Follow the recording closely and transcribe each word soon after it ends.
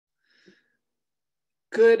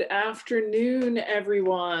Good afternoon,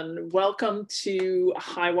 everyone. Welcome to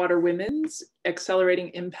Highwater Women's Accelerating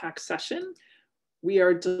Impact session. We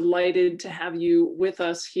are delighted to have you with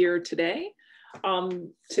us here today.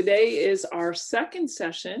 Today is our second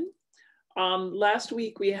session. Last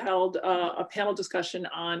week, we held a panel discussion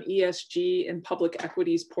on ESG and public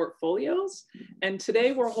equities portfolios. And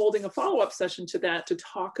today we're holding a follow-up session to that to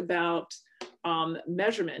talk about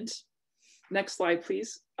measurement. Next slide,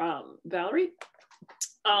 please, Valerie.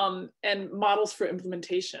 And models for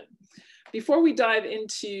implementation. Before we dive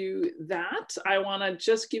into that, I want to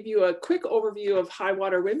just give you a quick overview of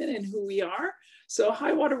Highwater Women and who we are. So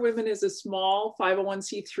Highwater Women is a small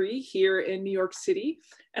 501c3 here in New York City,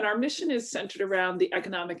 and our mission is centered around the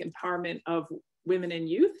economic empowerment of women and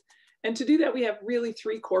youth. And to do that, we have really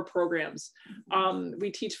three core programs.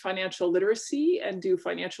 We teach financial literacy and do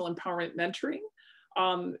financial empowerment mentoring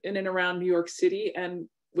in and around New York City and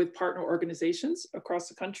with partner organizations across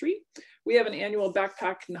the country. We have an annual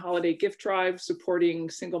backpack and holiday gift drive supporting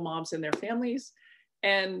single moms and their families.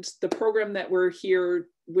 And the program that we're here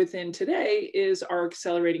within today is our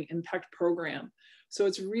Accelerating Impact program. So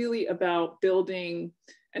it's really about building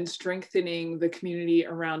and strengthening the community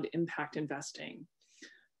around impact investing.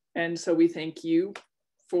 And so we thank you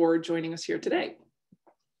for joining us here today.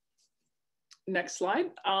 Next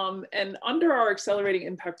slide. And under our Accelerating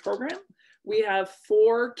Impact program, we have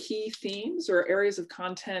 4 key themes or areas of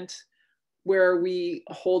content where we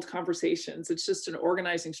hold conversations. It's just an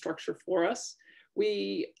organizing structure for us.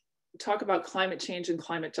 We talk about climate change and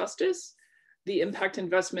climate justice, the impact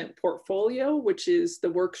investment portfolio, which is the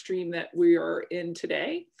work stream that we are in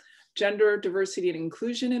today, gender, diversity and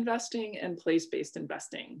inclusion investing, and place-based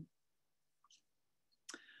investing.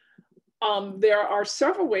 There are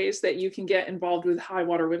several ways that you can get involved with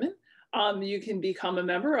Highwater Women. You can become a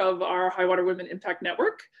member of our Highwater Women Impact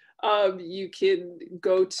Network. You can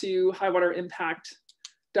go to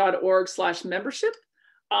highwaterimpact.org/membership.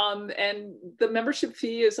 And the membership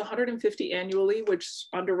fee is $150 annually, which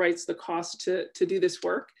underwrites the cost to do this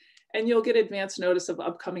work. And you'll get advance notice of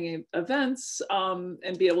upcoming events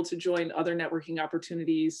and be able to join other networking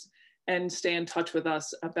opportunities and stay in touch with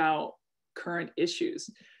us about current issues.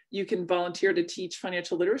 You can volunteer to teach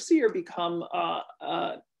financial literacy or become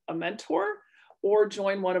a mentor or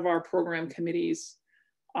join one of our program committees.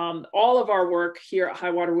 All of our work here at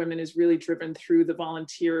Highwater Women is really driven through the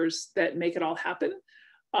volunteers that make it all happen.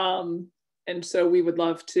 And so we would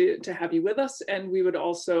love to have you with us, and we would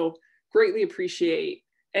also greatly appreciate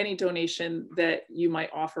any donation that you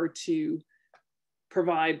might offer to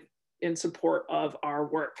provide in support of our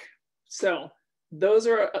work. So those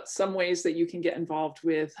are some ways that you can get involved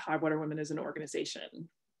with Highwater Women as an organization.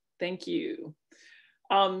 Thank you.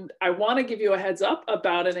 I want to give you a heads up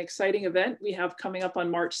about an exciting event we have coming up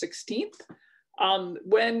on March 16th.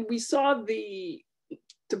 When we saw the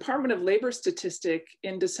Department of Labor statistic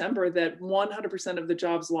in December that 100% of the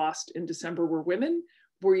jobs lost in December were women,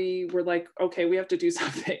 we were like, okay, we have to do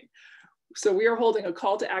something. So we are holding a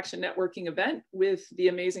call to action networking event with the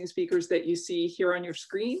amazing speakers that you see here on your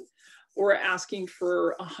screen. We're asking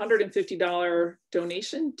for a $150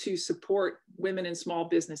 donation to support women in small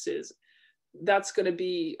businesses. That's going to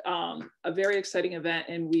be a very exciting event,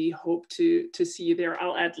 and we hope to see you there.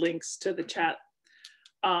 I'll add links to the chat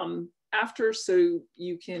after so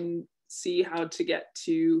you can see how to get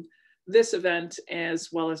to this event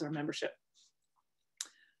as well as our membership.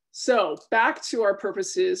 So back to our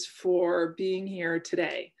purposes for being here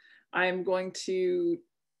today. I'm going to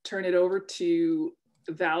turn it over to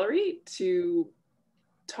Valerie to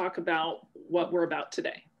talk about what we're about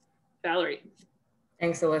today. Valerie.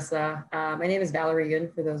 Thanks, Alyssa. My name is Valerie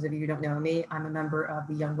Yun, for those of you who don't know me. I'm a member of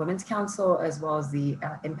the Young Women's Council as well as the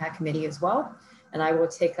Impact Committee as well. And I will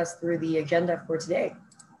take us through the agenda for today.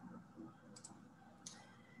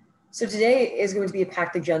 So today is going to be a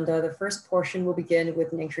packed agenda. The first portion will begin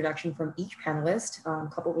with an introduction from each panelist,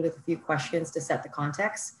 coupled with a few questions to set the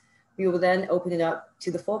context. We will then open it up to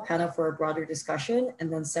the full panel for a broader discussion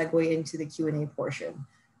and then segue into the Q&A portion.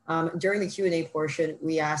 During the Q&A portion,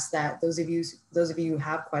 we ask that those of you who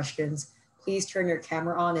have questions, please turn your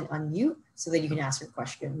camera on and unmute so that you can ask your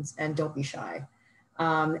questions, and don't be shy.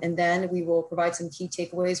 And then we will provide some key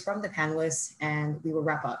takeaways from the panelists, and we will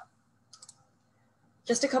wrap up.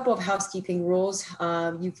 Just a couple of housekeeping rules.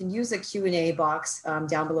 You can use the Q&A box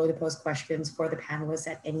down below to post questions for the panelists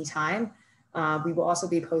at any time. We will also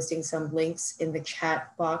be posting some links in the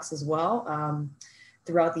chat box as well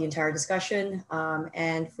throughout the entire discussion.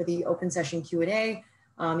 And for the open session Q&A,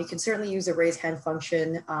 you can certainly use the raise hand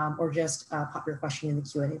function or just pop your question in the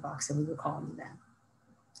Q&A box and we will call on you then.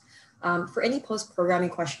 For any post-programming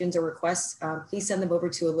questions or requests, please send them over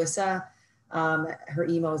to Alyssa. Her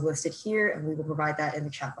email is listed here, and we will provide that in the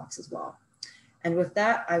chat box as well. And with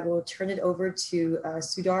that, I will turn it over to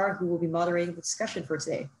Shu Dar, who will be moderating the discussion for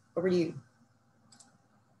today. Over to you.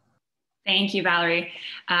 Thank you, Valerie.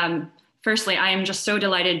 Firstly, I am just so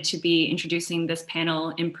delighted to be introducing this panel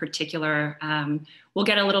in particular. We'll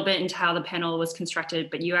get a little bit into how the panel was constructed,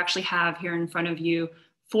 but you actually have here in front of you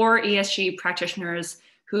 4 ESG practitioners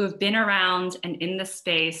who have been around and in the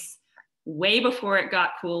space way before it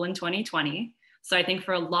got cool in 2020. So I think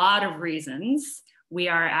for a lot of reasons, we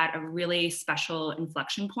are at a really special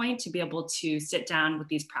inflection point to be able to sit down with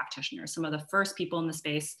these practitioners, some of the first people in the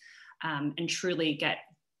space, and truly get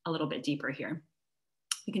a little bit deeper here.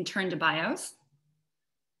 We can turn to bios.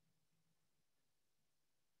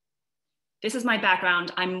 This is my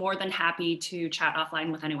background. I'm more than happy to chat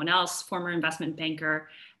offline with anyone else, former investment banker.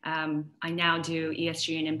 I now do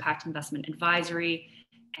ESG and impact investment advisory,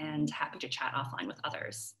 and happy to chat offline with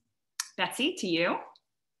others. Betsy, to you.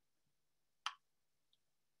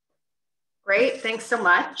 Great, thanks so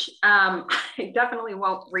much. I definitely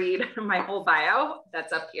won't read my whole bio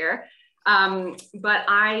that's up here, but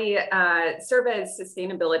I serve as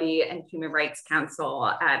Sustainability and Human Rights Counsel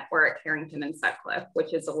at Orrick, Herrington, and Sutcliffe,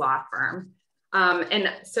 which is a law firm.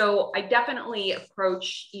 And so I definitely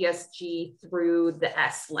approach ESG through the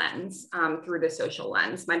S lens, through the social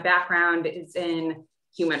lens. My background is in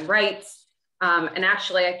human rights. And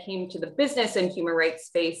actually, I came to the business and human rights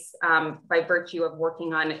space by virtue of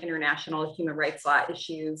working on international human rights law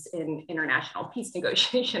issues in international peace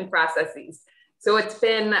negotiation processes. So it's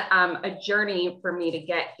been a journey for me to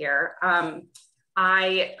get here.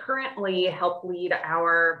 I currently help lead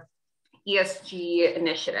our ESG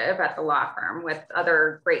initiative at the law firm with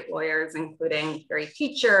other great lawyers, including Gary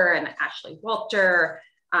Teacher and Ashley Walter,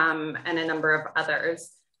 and a number of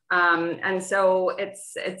others. And so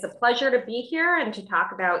it's a pleasure to be here and to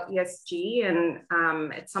talk about ESG,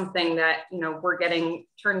 and it's something that we're getting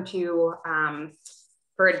turned to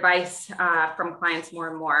for advice from clients more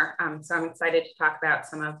and more. So I'm excited to talk about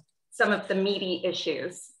some of the meaty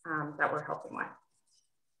issues that we're helping with.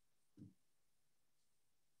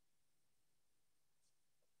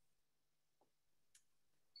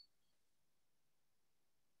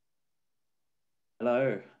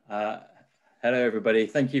 Hello. Hello, everybody.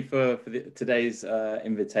 Thank you for today's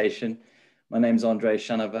invitation. My name's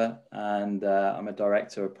Chanavat, and I'm a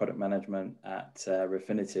director of product management at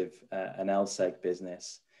Refinitiv, an LSEG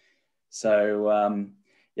business. So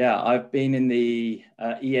yeah, I've been in the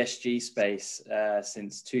ESG space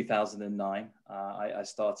since 2009. I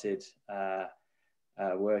started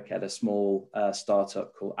work at a small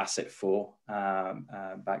startup called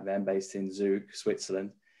Asset4 back then, based in Zug,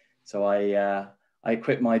 Switzerland. So I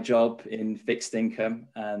quit my job in fixed income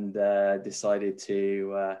and decided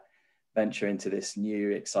to venture into this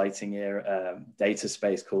new exciting data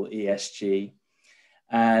space called ESG.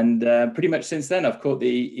 And pretty much since then, I've caught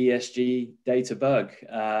the ESG data bug.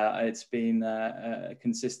 It's been a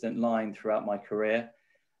consistent line throughout my career.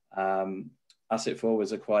 Asset4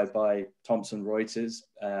 was acquired by Thomson Reuters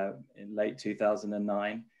in late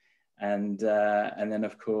 2009. And then,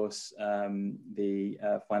 of course, the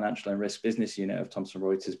financial and risk business unit of Thomson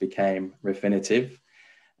Reuters became Refinitiv.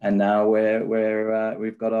 And now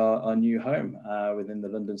we've got our new home within the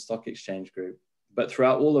London Stock Exchange Group. But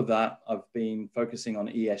throughout all of that, I've been focusing on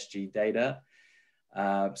ESG data,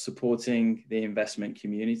 supporting the investment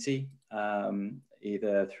community,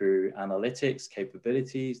 either through analytics,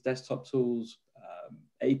 capabilities, desktop tools,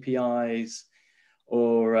 APIs,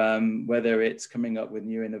 or whether it's coming up with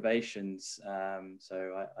new innovations.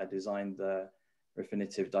 So I designed the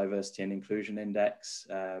Refinitiv Diversity and Inclusion Index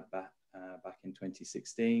back in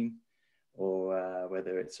 2016, or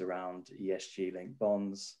whether it's around ESG-linked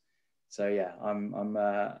bonds. So yeah,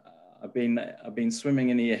 I've been swimming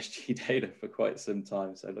in ESG data for quite some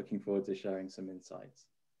time. So looking forward to sharing some insights.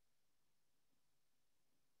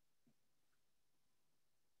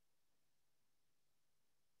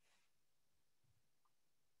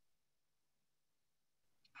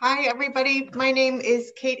 Hi, everybody. My name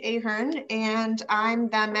is Kate Ahern, and I'm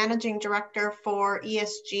the Managing Director for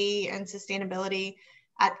ESG and Sustainability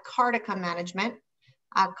at Cartica Management.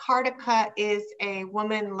 Cartica is a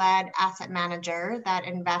woman-led asset manager that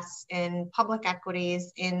invests in public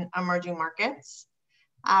equities in emerging markets.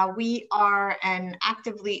 We are an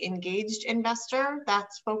actively engaged investor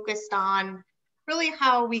that's focused on really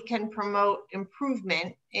how we can promote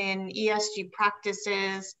improvement in ESG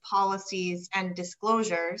practices, policies, and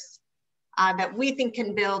disclosures that we think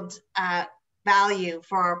can build value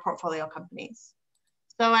for our portfolio companies.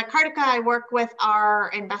 So at Cartica, I work with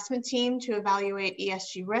our investment team to evaluate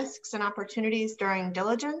ESG risks and opportunities during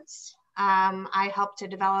diligence. I help to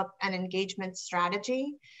develop an engagement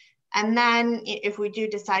strategy. And then if we do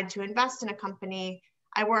decide to invest in a company,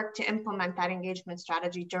 I work to implement that engagement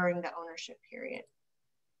strategy during the ownership period.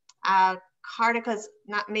 Cartica's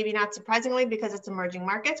maybe not surprisingly because it's emerging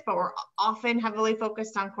markets, but we're often heavily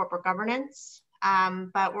focused on corporate governance.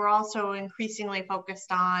 But we're also increasingly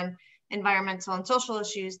focused on environmental and social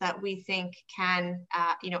issues that we think can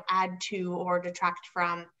add to or detract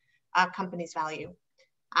from a company's value.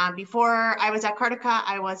 Before I was at Cartica,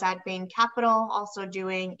 I was at Bain Capital, also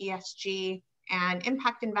doing ESG and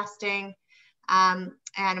impact investing. And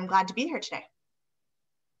I'm glad to be here today.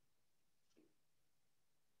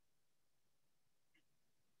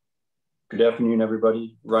 Good afternoon,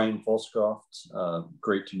 everybody. Ryan Folscroft,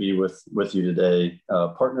 great to be with you today.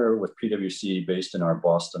 Partner with PwC based in our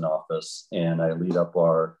Boston office, and I lead up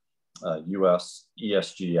our US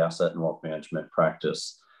ESG asset and wealth management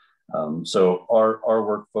practice. So our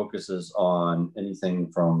work focuses on anything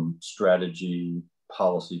from strategy,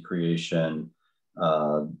 policy creation,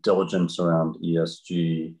 diligence around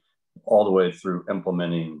ESG, all the way through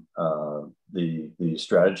implementing the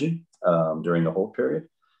strategy during the hold period.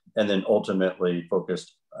 And then ultimately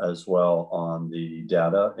focused as well on the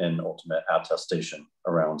data and ultimate attestation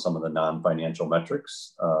around some of the non-financial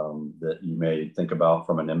metrics that you may think about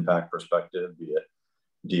from an impact perspective, be it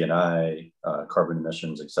D&I, carbon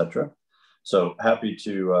emissions, et cetera. So happy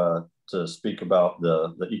to speak about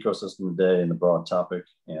the ecosystem today and the broad topic,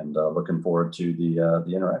 and looking forward to the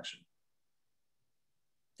interaction.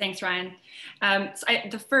 Thanks, Ryan.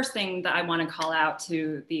 The first thing that I want to call out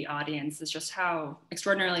to the audience is just how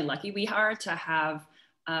extraordinarily lucky we are to have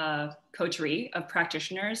a coterie of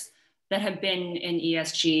practitioners that have been in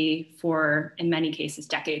ESG for, in many cases,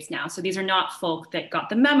 decades now. So these are not folk that got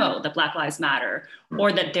the memo that Black Lives Matter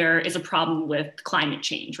or that there is a problem with climate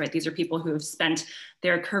change, right? These are people who have spent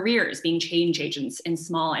their careers being change agents in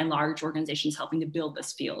small and large organizations helping to build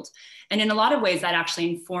this field. And in a lot of ways, that actually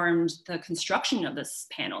informed the construction of this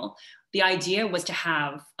panel. The idea was to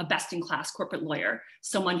have a best-in-class corporate lawyer,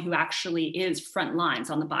 someone who actually is front lines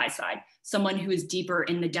on the buy side, someone who is deeper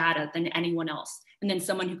in the data than anyone else, and then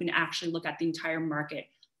someone who can actually look at the entire market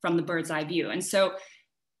from the bird's eye view. And so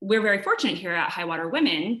we're very fortunate here at Highwater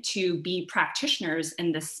Women to be practitioners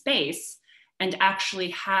in this space and actually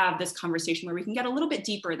have this conversation where we can get a little bit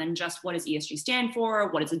deeper than just what does ESG stand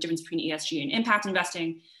for, what is the difference between ESG and impact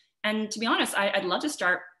investing. And to be honest, I'd love to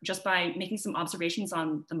start just by making some observations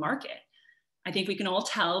on the market. I think we can all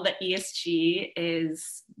tell that ESG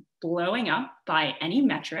is blowing up by any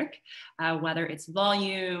metric, whether it's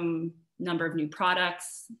volume, number of new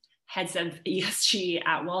products, heads of ESG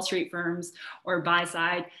at Wall Street firms or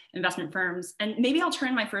buy-side investment firms. And maybe I'll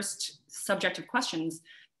turn my first subject of questions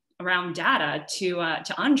around data to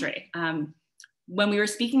Andre. When we were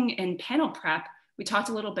speaking in panel prep, we talked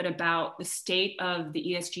a little bit about the state of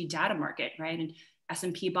the ESG data market, right? And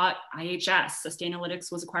S&P bought IHS,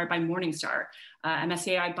 Sustainalytics was acquired by Morningstar,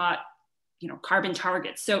 MSCI bought carbon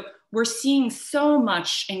targets. So we're seeing so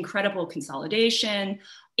much incredible consolidation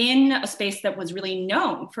in a space that was really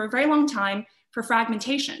known for a very long time for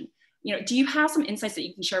fragmentation. Do you have some insights that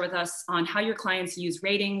you can share with us on how your clients use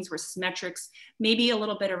ratings versus metrics, maybe a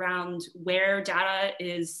little bit around where data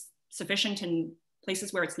is sufficient and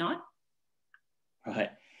places where it's not?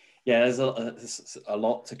 Right. Yeah, there's a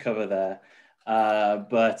lot to cover there.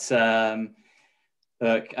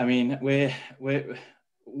 Look, I mean,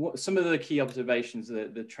 some of the key observations,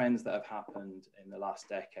 the trends that have happened in the last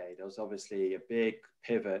decade, there was obviously a big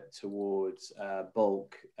pivot towards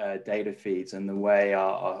bulk data feeds and the way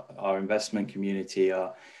our investment community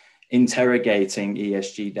are interrogating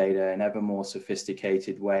ESG data in ever more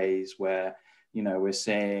sophisticated ways, where we're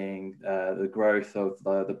seeing the growth of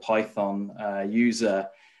the Python user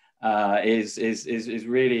is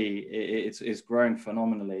really it's growing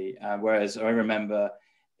phenomenally. Whereas I remember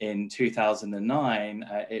in 2009,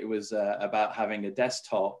 it was about having a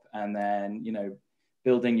desktop and then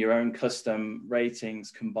building your own custom ratings,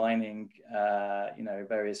 combining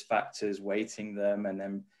various factors, weighting them, and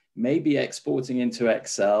then maybe exporting into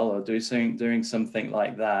Excel or doing something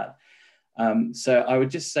like that. So I would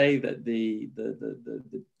just say that the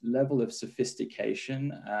level of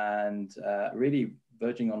sophistication and really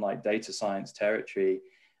verging on like data science territory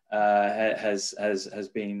has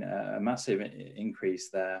been a massive increase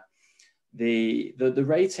there. The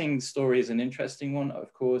rating story is an interesting one,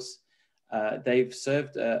 of course. They've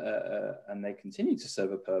served and they continue to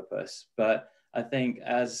serve a purpose, but I think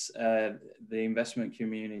as the investment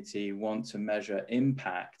community want to measure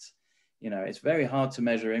impact, you know, it's very hard to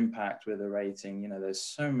measure impact with a rating. You know, there's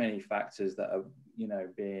so many factors that are, you know,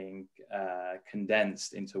 being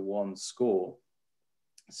condensed into one score.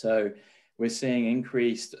 So we're seeing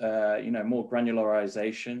increased, you know, more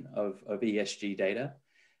granularization of ESG data.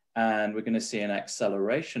 And we're going to see an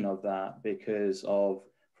acceleration of that because of,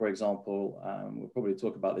 for example, we'll probably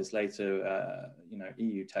talk about this later, you know,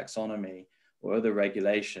 EU taxonomy or other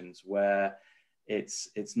regulations where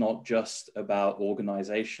it's not just about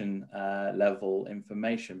organization level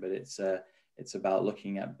information, but it's about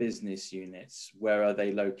looking at business units. Where are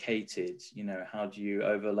they located? You know, how do you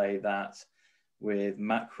overlay that with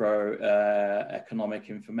macro economic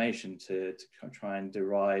information to try and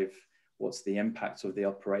derive what's the impact of the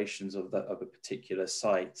operations of a particular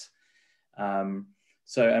site?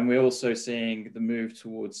 So, and we're also seeing the move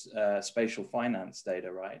towards spatial finance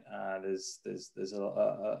data, right? There's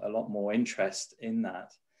a lot more interest in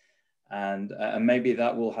that. And maybe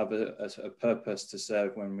that will have a purpose to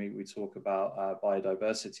serve when we talk about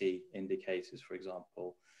biodiversity indicators, for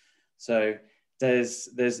example. So there's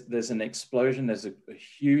an explosion, there's a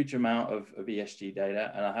huge amount of ESG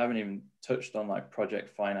data, and I haven't even touched on like project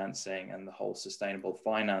financing and the whole sustainable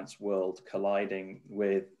finance world colliding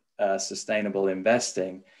with sustainable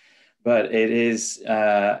investing. But it is,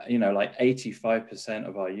 you know, like 85%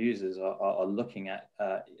 of our users are looking at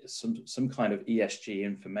some kind of ESG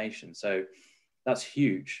information. So that's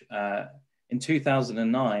huge. In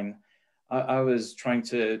 2009, I was trying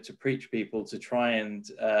to preach people to try and,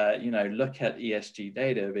 you know, look at ESG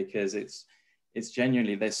data because it's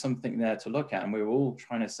genuinely, there's something there to look at. And we were all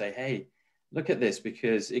trying to say, hey, look at this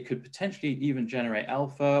because it could potentially even generate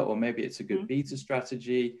alpha, or maybe it's a good beta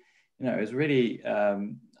strategy. You know, it was really,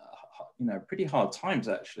 you know, pretty hard times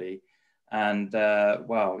actually. And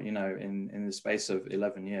wow, you know, in the space of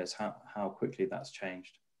 11 years, how quickly that's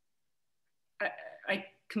changed. I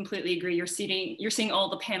completely agree. You're seeing all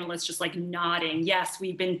the panelists just like nodding. Yes,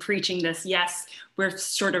 we've been preaching this. Yes, we're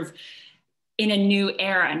sort of in a new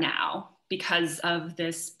era now because of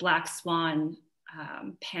this black swan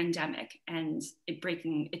pandemic, and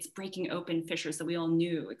it's breaking open fissures that we all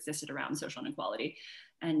knew existed around social inequality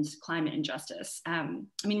and climate injustice. I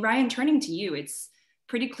mean, Ryan, turning to you, it's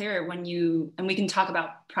pretty clear when you, and we can talk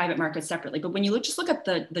about private markets separately, but when you just look at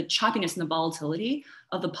the choppiness and the volatility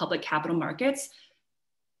of the public capital markets,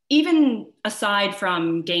 even aside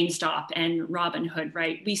from GameStop and Robinhood,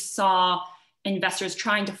 right, we saw investors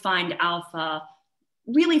trying to find alpha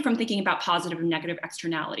really from thinking about positive and negative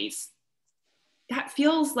externalities. That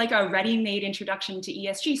feels like a ready-made introduction to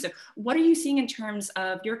ESG. So what are you seeing in terms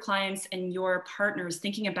of your clients and your partners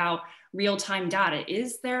thinking about real-time data?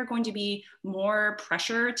 Is there going to be more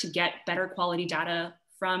pressure to get better quality data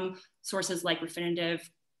from sources like Refinitiv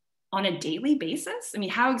on a daily basis? I mean,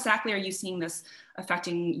 how exactly are you seeing this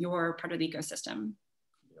affecting your part of the ecosystem?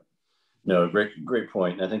 No, great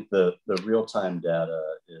point. And I think the real-time data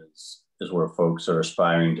is where folks are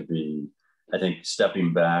aspiring to be. I think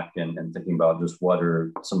stepping back and thinking about just what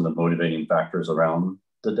are some of the motivating factors around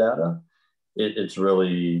the data, it's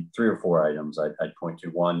really 3 or 4 items I'd point to.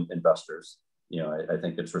 One, investors. You know, I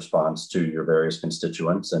think it's response to your various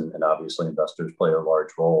constituents, and obviously investors play a large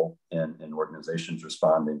role in organizations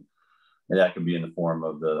responding. And that can be in the form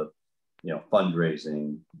of the, you know,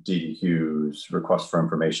 fundraising, DDQs, requests for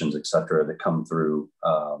information, et cetera, that come through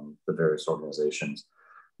the various organizations.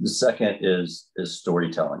 The second is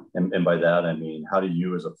storytelling. And by that, I mean, how do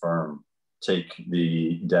you as a firm take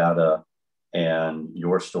the data and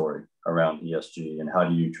your story around ESG, and how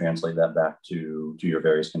do you translate that back to your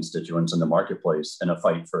various constituents in the marketplace in a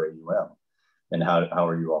fight for AUM? And how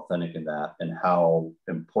are you authentic in that? And how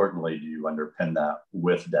importantly do you underpin that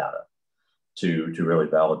with data to really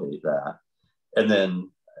validate that? And then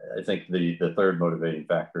I think the third motivating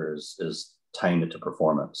factor is tying it to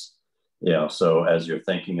performance. You know, so as you're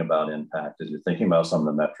thinking about impact, as you're thinking about some of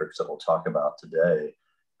the metrics that we'll talk about today,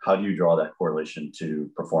 how do you draw that correlation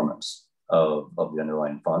to performance of the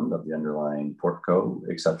underlying fund, of the underlying portco,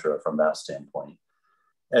 et cetera, from that standpoint?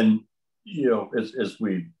 And, you know, as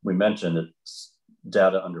we mentioned, it's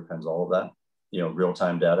data underpins all of that. You know,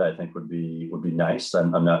 real-time data, I think would be nice.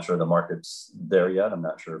 I'm not sure the market's there yet. I'm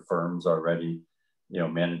not sure firms are ready, you know,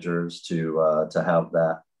 managers to have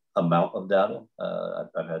that amount of data.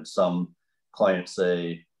 I've had some clients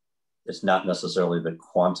say it's not necessarily the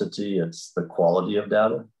quantity, it's the quality of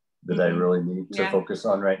data that I really need to focus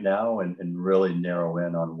on right now, and really narrow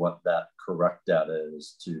in on what that correct data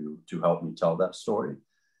is to help me tell that story.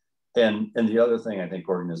 And the other thing I think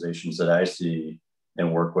organizations that I see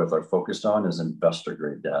and work with are focused on is investor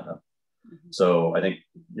grade data. So I think,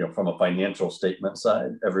 from a financial statement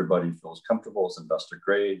side, everybody feels comfortable as investor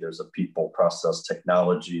grade. There's a people, process,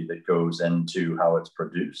 technology that goes into how it's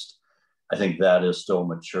produced. I think that is still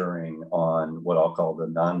maturing on what I'll call the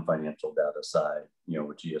non-financial data side,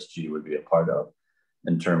 which ESG would be a part of,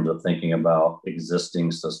 in terms of thinking about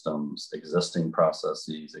existing systems, existing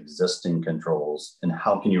processes, existing controls, and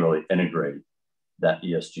how can you really integrate that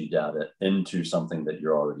ESG data into something that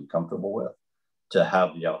you're already comfortable with to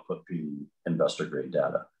have the output be investor grade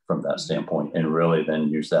data from that standpoint, and really then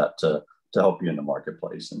use that to help you in the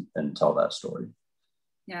marketplace and tell that story.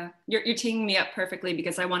 Yeah, you're teeing me up perfectly,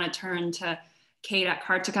 because I want to turn to Kate at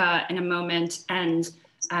Cartica in a moment. And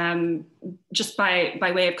just by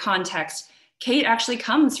way of context, Kate actually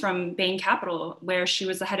comes from Bain Capital, where she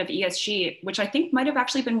was the head of ESG, which I think might have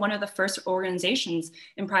actually been one of the first organizations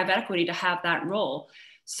in private equity to have that role.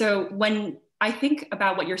 So when I think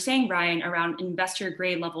about what you're saying, Ryan, around investor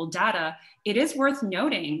grade level data, it is worth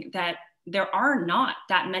noting that there are not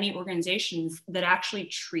that many organizations that actually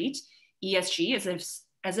treat ESG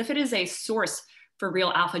as if it is a source for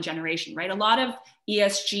real alpha generation, right? A lot of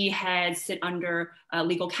ESG heads sit under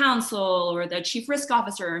legal counsel or the chief risk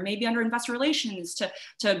officer, or maybe under investor relations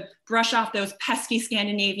to brush off those pesky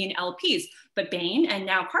Scandinavian LPs. But Bain and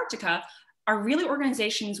now Cartica are really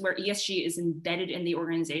organizations where ESG is embedded in the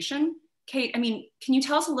organization. Kate, can you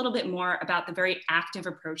tell us a little bit more about the very active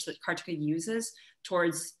approach that Cartica uses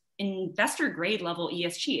towards investor grade level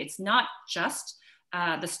ESG? It's not just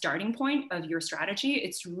the starting point of your strategy,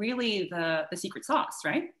 it's really the secret sauce,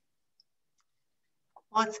 right?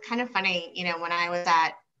 Well, it's kind of funny, when I was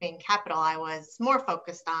at Bain Capital, I was more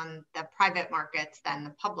focused on the private markets than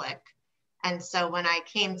the public. And so when I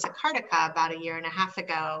came to Cartica about 1.5 years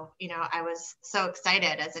ago, I was so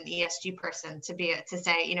excited as an ESG person to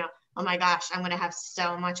say, oh my gosh, I'm going to have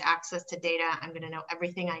so much access to data. I'm going to know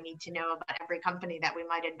everything I need to know about every company that we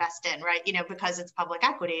might invest in, right? Because it's public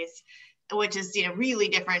equities, which is, really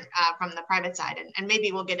different from the private side. And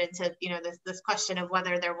maybe we'll get into, this question of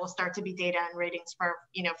whether there will start to be data and ratings for,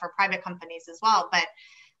 for private companies as well. But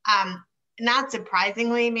not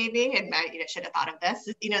surprisingly, maybe, and I should have thought of this,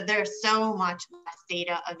 there's so much less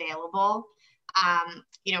data available,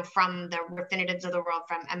 from the Refinitivs of the world,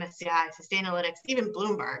 from MSCI, Sustainalytics, even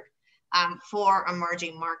Bloomberg, for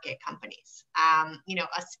emerging market companies,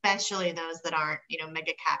 especially those that aren't,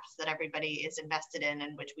 mega caps that everybody is invested in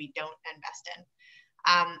and which we don't invest in.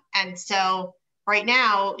 And so right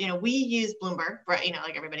now, we use Bloomberg,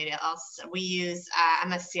 like everybody else. We use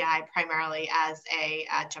MSCI primarily as a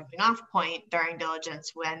jumping off point during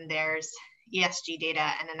diligence when there's ESG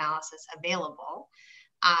data and analysis available.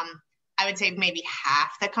 I would say maybe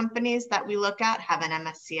half the companies that we look at have an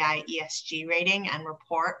MSCI ESG rating and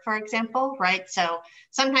report, for example, right? So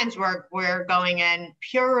sometimes we're going in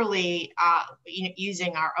purely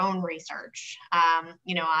using our own research,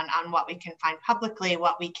 on what we can find publicly,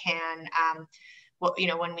 what we can,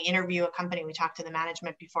 when we interview a company, we talk to the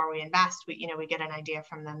management before we invest, we get an idea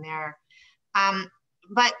from them there.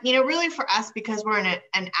 But, really for us, because we're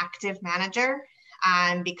an active manager,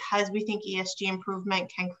 because we think ESG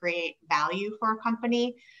improvement can create value for a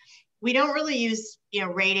company, we don't really use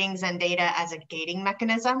ratings and data as a gating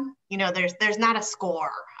mechanism. There's not a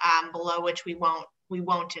score below which we won't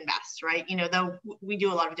invest, right? Though we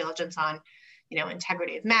do a lot of diligence on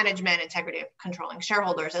integrity of management, integrity of controlling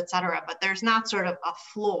shareholders, et cetera, but there's not sort of a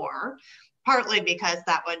floor, partly because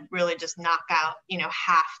that would really just knock out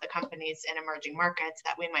half the companies in emerging markets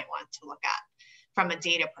that we might want to look at from a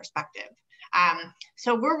data perspective.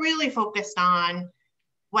 So we're really focused on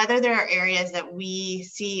whether there are areas that we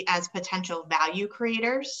see as potential value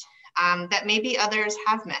creators that maybe others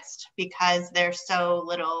have missed because there's so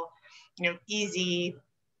little, easy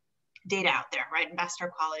data out there, right?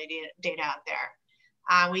 Investor quality data out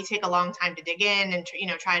there. We take a long time to dig in and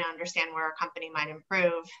try to understand where a company might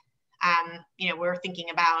improve. We're thinking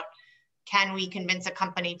about, can we convince a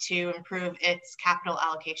company to improve its capital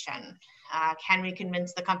allocation? Can we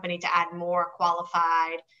convince the company to add more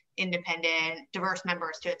qualified, independent, diverse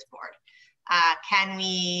members to its board? Can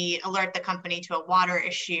we alert the company to a water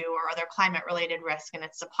issue or other climate-related risk in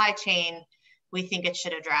its supply chain we think it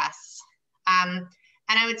should address? And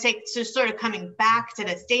I would say, so sort of coming back to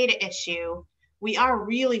this data issue, we are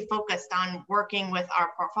really focused on working with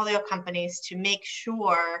our portfolio companies to make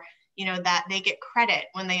sure that they get credit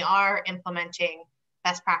when they are implementing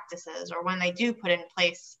best practices or when they do put in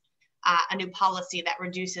place a new policy that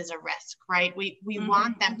reduces a risk, right? We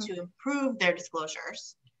want them to improve their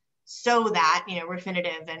disclosures so that,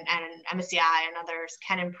 Refinitiv and MSCI and others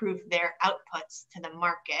can improve their outputs to the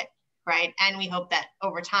market, right? And we hope that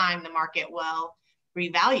over time, the market will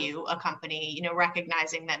revalue a company,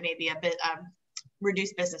 recognizing that maybe a bit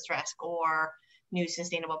reduced business risk or new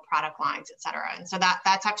sustainable product lines, et cetera. And so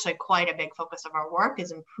that's actually quite a big focus of our work,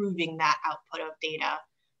 is improving that output of data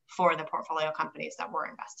for the portfolio companies that we're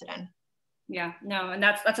invested in. Yeah, no, and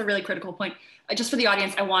that's a really critical point. Just for the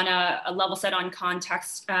audience, I want to level set on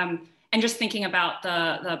context, and just thinking about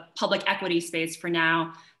the public equity space for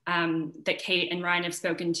now, that Kate and Ryan have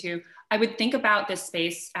spoken to. I would think about this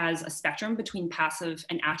space as a spectrum between passive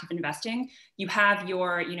and active investing. You have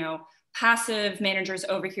your, passive managers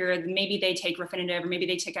over here. Maybe they take Refinitiv, or maybe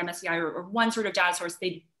they take MSCI, or one sort of data source.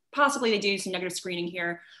 They do some negative screening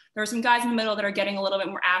here. There are some guys in the middle that are getting a little bit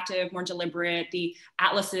more active, more deliberate, the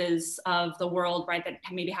atlases of the world, right, that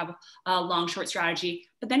maybe have a long short strategy.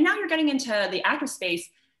 But then now you're getting into the active space,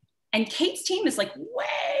 and Kate's team is like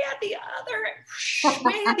way at the other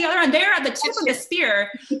end. They're at the tip of the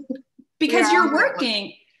spear, because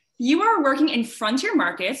you are working in frontier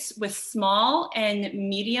markets with small and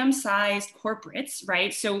medium-sized corporates,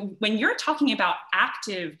 right? So when you're talking about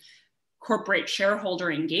active corporate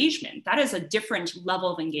shareholder engagement, that is a different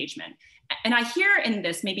level of engagement. And I hear in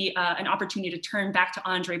this maybe an opportunity to turn back to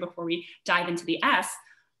Andre before we dive into the S.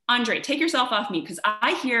 Andre, take yourself off mute, because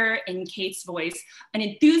I hear in Kate's voice an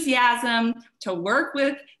enthusiasm to work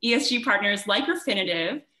with ESG partners like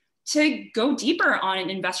Refinitiv to go deeper on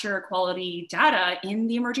investor quality data in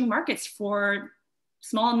the emerging markets for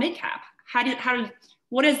small and mid cap.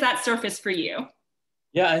 What is that surface for you?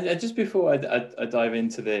 Yeah, and just before I dive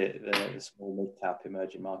into the small mid cap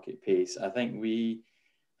emerging market piece, I think we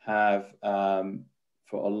have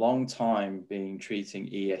for a long time been treating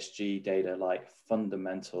ESG data like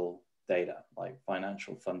fundamental data, like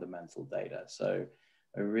financial fundamental data. So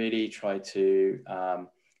I really try to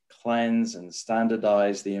cleanse and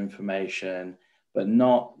standardize the information, but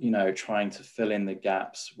not, trying to fill in the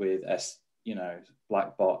gaps with,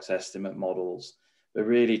 black box estimate models, but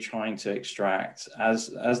really trying to extract as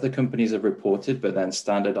the companies have reported, but then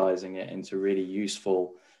standardizing it into really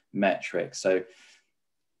useful metrics. So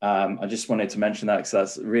I just wanted to mention that, because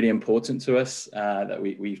that's really important to us, that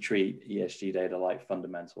we treat ESG data like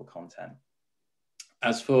fundamental content.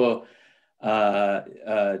 As for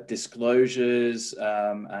disclosures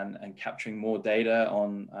and capturing more data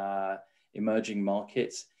on emerging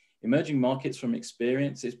markets from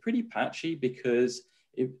experience is pretty patchy, because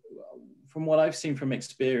from what I've seen from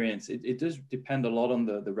experience, it does depend a lot on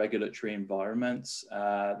the regulatory environments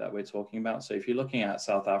that we're talking about. So if you're looking at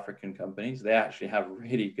South African companies, they actually have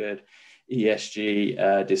really good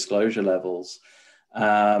ESG disclosure levels.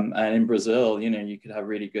 And in Brazil, you could have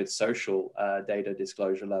really good social data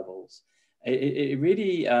disclosure levels. It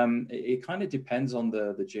really, it kind of depends on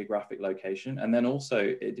the geographic location. And then also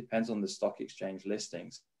it depends on the stock exchange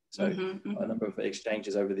listings. So a number of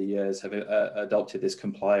exchanges over the years have adopted this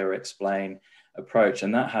comply or explain approach,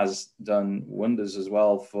 and that has done wonders as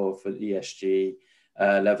well for ESG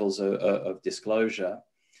levels of disclosure.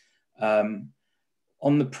 On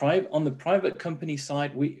the private company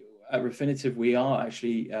side, at Refinitiv, we are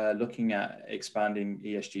actually looking at expanding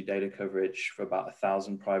ESG data coverage for about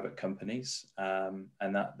 1,000 private companies, and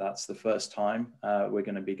that's the first time we're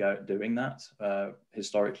going to be doing that.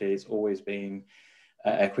 Historically, it's always been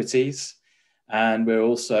equities, and we're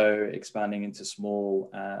also expanding into small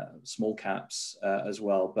caps as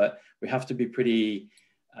well. But we have to be pretty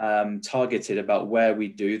targeted about where we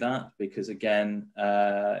do that, because again,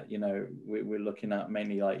 we're looking at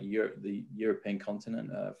mainly like the European continent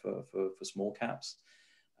for small caps,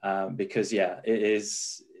 because it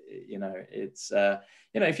is, it's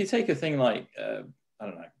if you take a thing like I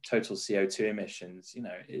don't know, total CO2 emissions,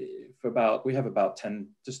 we have about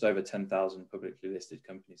just over 10,000 publicly listed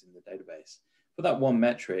companies in the database. For that one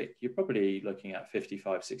metric, you're probably looking at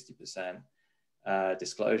 55-60%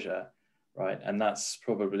 disclosure, right? And that's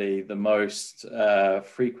probably the most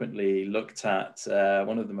frequently looked at,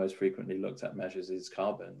 one of the most frequently looked at measures is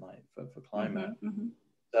carbon, like for climate.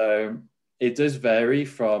 So it does vary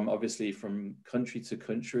obviously from country to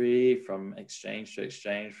country, from exchange to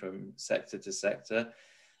exchange, from sector to sector.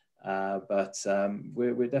 But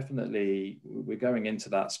we're definitely going into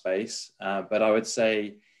that space. But I would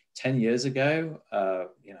say 10 years ago, it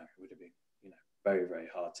would have been, very, very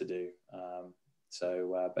hard to do.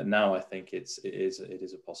 But now I think it is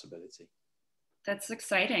a possibility. That's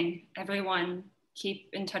exciting. Everyone, keep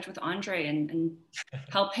in touch with Andre and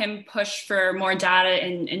help him push for more data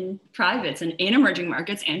in privates and in emerging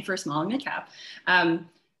markets and for small and mid cap.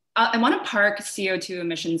 I want to park CO2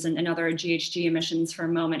 emissions and other GHG emissions for a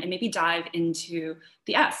moment and maybe dive into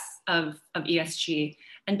the S of ESG.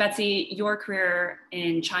 And Betsy, your career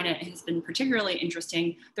in China has been particularly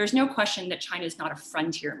interesting. There's no question that China is not a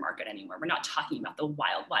frontier market anymore. We're not talking about the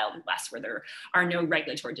wild, wild west where there are no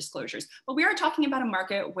regulatory disclosures, but we are talking about a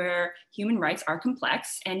market where human rights are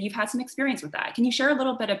complex, and you've had some experience with that. Can you share a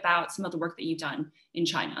little bit about some of the work that you've done in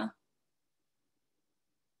China?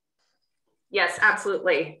 Yes,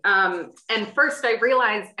 absolutely. And first, I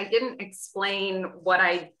realized I didn't explain what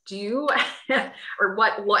I do or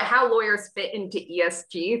how lawyers fit into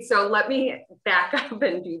ESG. So let me back up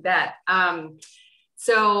and do that.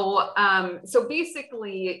 So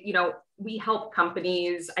basically, you know, we help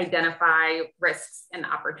companies identify risks and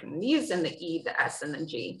opportunities in the E, the S, and the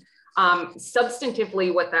G.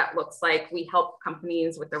 Substantively, what that looks like, we help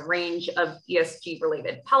companies with a range of ESG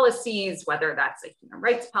related policies, whether that's a human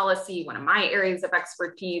rights policy, one of my areas of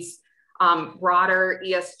expertise, broader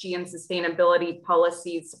ESG and sustainability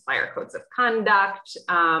policies, supplier codes of conduct,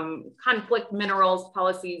 conflict minerals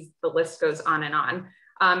policies, the list goes on.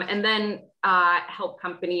 And then help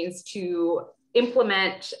companies to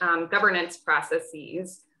implement governance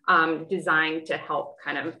processes designed to help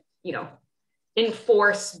kind of, you know,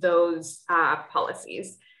 enforce those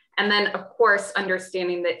policies. And then, of course,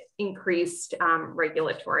 understanding the increased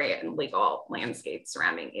regulatory and legal landscape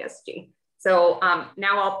surrounding ESG. So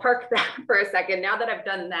now I'll park that for a second, now that I've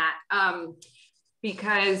done that,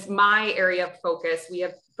 because my area of focus, we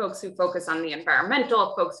have folks who focus on the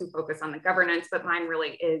environmental, folks who focus on the governance, but mine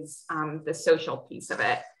really is the social piece of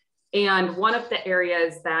it. And one of the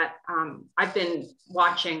areas that I've been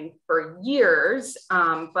watching for years,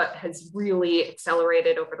 but has really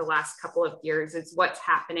accelerated over the last couple of years is what's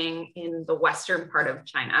happening in the western part of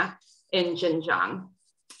China, in Xinjiang.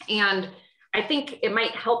 And I think it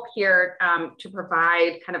might help here to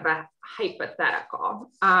provide kind of a hypothetical,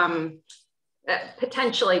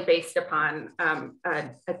 potentially based upon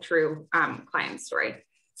a true client story.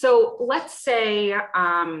 So let's say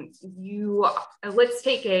let's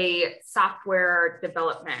take a software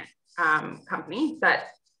development company that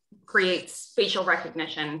creates facial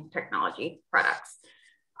recognition technology products.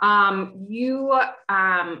 You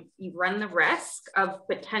run the risk of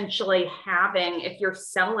potentially having, if you're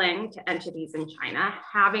selling to entities in China,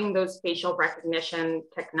 having those facial recognition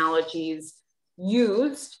technologies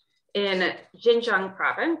used in Xinjiang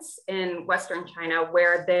province in Western China,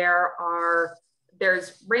 where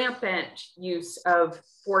there's rampant use of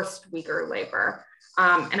forced Uyghur labor.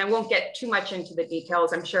 And I won't get too much into the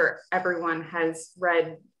details. I'm sure everyone has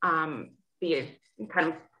read the kind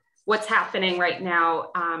of what's happening right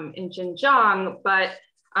now in Xinjiang, but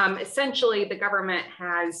essentially the government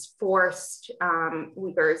has forced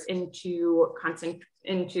Uyghurs into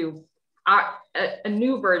a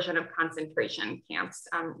new version of concentration camps,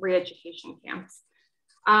 re-education camps.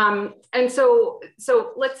 And so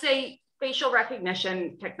let's say facial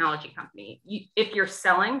recognition technology company. If you're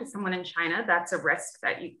selling to someone in China, that's a risk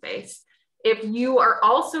that you face. If you are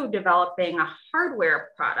also developing a hardware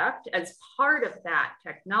product as part of that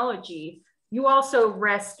technology, you also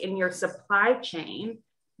risk in your supply chain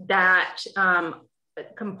that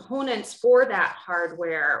components for that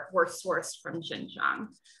hardware were sourced from Xinjiang.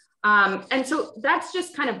 And so that's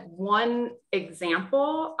just kind of one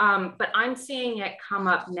example, but I'm seeing it come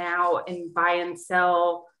up now in buy and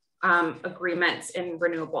sell agreements in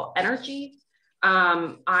renewable energy.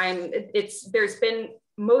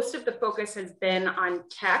 Most of the focus has been on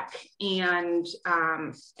tech and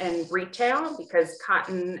retail, because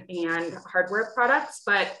cotton and hardware products,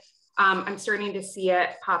 but I'm starting to see it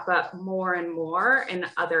pop up more and more in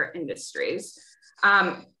other industries.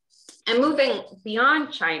 And moving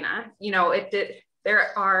beyond China, you know,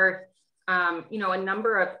 there are you know, a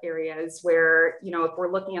number of areas where, you know, if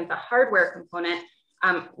we're looking at the hardware component,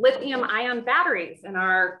 lithium ion batteries in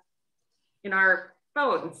our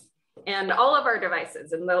phones and all of our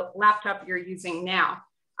devices, and the laptop you're using now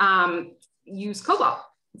use cobalt.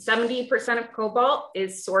 70% of cobalt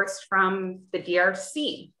is sourced from the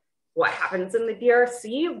DRC. What happens in the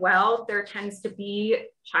DRC? Well, there tends to be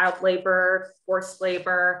child labor, forced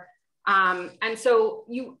labor. And so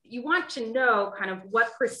you want to know kind of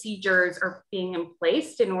what procedures are being in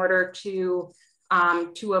place in order to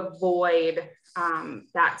avoid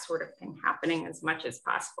that sort of thing happening as much as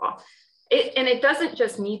possible. And it doesn't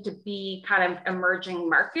just need to be kind of emerging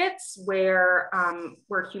markets where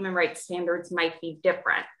human rights standards might be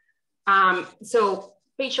different. So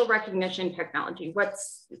facial recognition technology,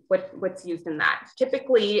 what's used in that?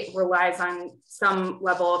 Typically it relies on some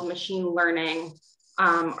level of machine learning,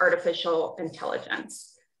 artificial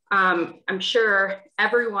intelligence. I'm sure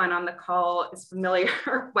everyone on the call is familiar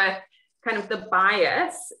with kind of the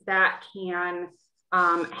bias that can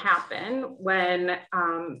happen when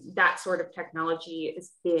that sort of technology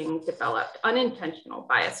is being developed. Unintentional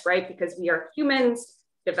bias, right? Because we are humans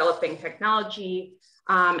developing technology,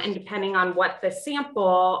 and depending on what the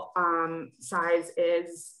sample size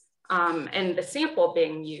is and the sample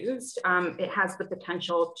being used, it has the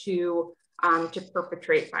potential to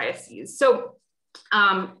perpetrate biases. So,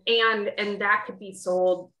 and that could be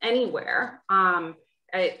sold anywhere.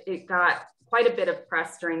 It got quite a bit of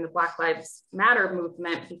press during the Black Lives Matter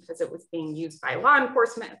movement because it was being used by law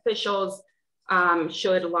enforcement officials.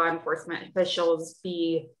 Should law enforcement officials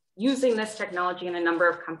be using this technology, and a number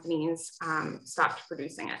of companies stopped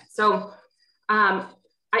producing it. So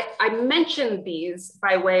I mentioned these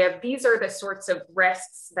by way of, these are the sorts of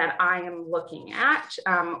risks that I am looking at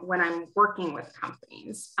when I'm working with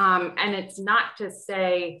companies. And it's not to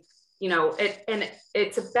say, you know,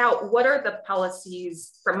 it's about what are the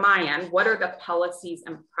policies from my end, what are the policies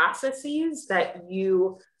and processes that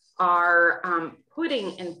you are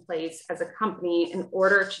putting in place as a company in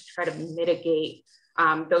order to try to mitigate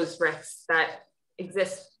those risks that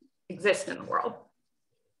exist in the world.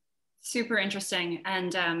 Super interesting.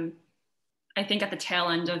 And I think at the tail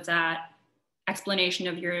end of that explanation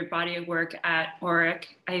of your body of work at Orrick,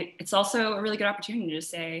 it's also a really good opportunity to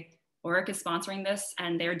say, Orrick is sponsoring this,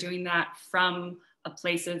 and they're doing that from a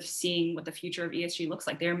place of seeing what the future of ESG looks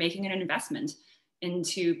like. They're making an investment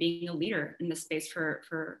into being a leader in this space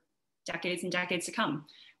for decades and decades to come,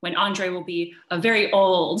 when Andre will be a very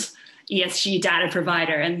old ESG data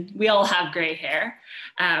provider, and we all have gray hair.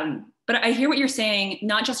 But I hear what you're saying,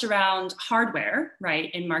 not just around hardware,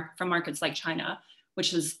 right, from markets like China, which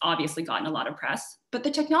has obviously gotten a lot of press, but the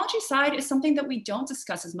technology side is something that we don't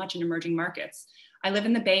discuss as much in emerging markets. I live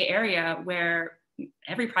in the Bay Area, where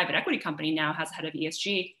every private equity company now has a head of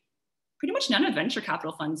ESG. Pretty much none of venture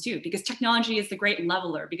capital funds do, because technology is the great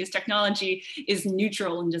leveler, because technology is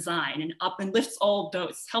neutral in design and up and lifts all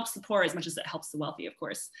boats, helps the poor as much as it helps the wealthy, of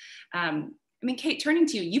course. I mean, Kate, turning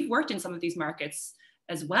to you, you've worked in some of these markets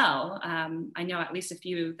as well. I know at least a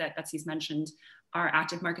few that Betsy's mentioned are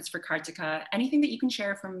active markets for Cartica. Anything that you can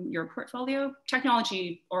share from your portfolio,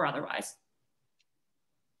 technology or otherwise?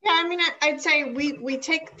 Yeah, I mean, I'd say we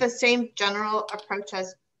take the same general approach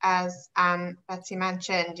as Betsy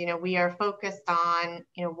mentioned. You know, we are focused on,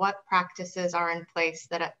 you know, what practices are in place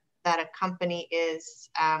that a company is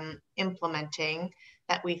implementing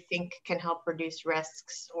that we think can help reduce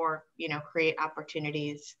risks or, you know, create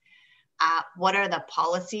opportunities. What are the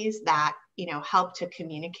policies that, you know, help to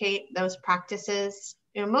communicate those practices,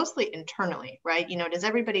 you know, mostly internally, right? You know, does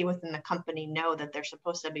everybody within the company know that they're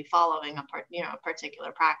supposed to be following a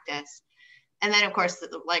particular practice? And then, of course,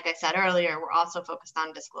 like I said earlier, we're also focused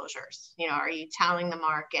on disclosures. You know, are you telling the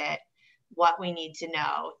market what we need to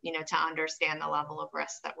know, you know, to understand the level of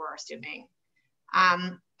risk that we're assuming?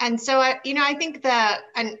 And so, I think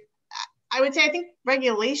I would say I think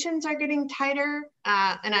regulations are getting tighter,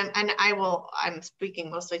 I'm speaking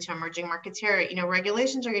mostly to emerging markets here. You know,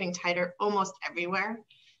 regulations are getting tighter almost everywhere.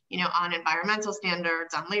 You know, on environmental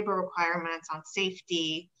standards, on labor requirements, on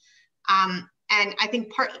safety, and I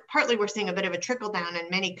think partly we're seeing a bit of a trickle down in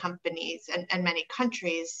many companies and many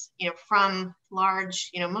countries. You know, from large,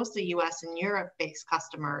 you know, mostly U.S. and Europe-based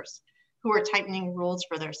customers who are tightening rules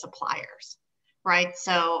for their suppliers. Right.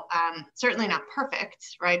 So certainly not perfect,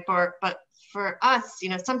 right? But for us, you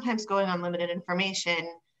know, sometimes going on limited information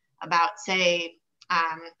about, say,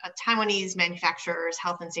 a Taiwanese manufacturer's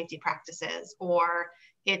health and safety practices or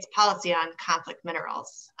its policy on conflict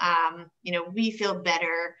minerals. You know, we feel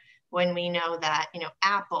better when we know that, you know,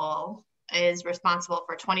 Apple is responsible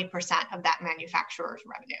for 20% of that manufacturer's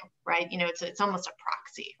revenue, right? You know, it's almost a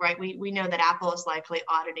proxy, right? We know that Apple is likely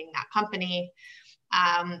auditing that company.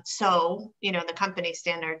 So, you know, the company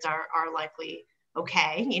standards are likely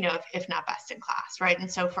okay, you know, if not best in class, right? And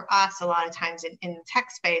so for us, a lot of times in the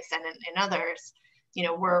tech space and in others, you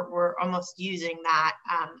know, we're almost using that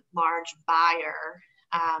large buyer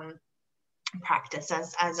practice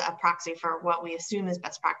as a proxy for what we assume is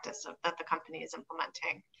best practice that the company is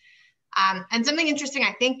implementing. And something interesting,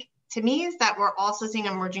 I think, to me, is that we're also seeing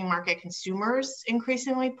emerging market consumers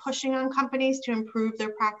increasingly pushing on companies to improve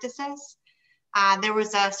their practices. There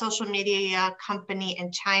was a social media company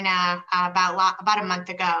in China about a month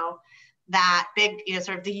ago that big, you know,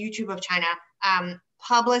 sort of the YouTube of China,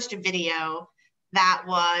 published a video that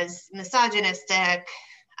was misogynistic,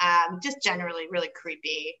 just generally really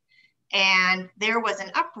creepy. And there was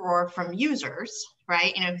an uproar from users,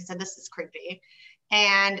 right? You know, who said this is creepy.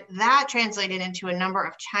 And that translated into a number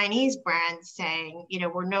of Chinese brands saying, you know,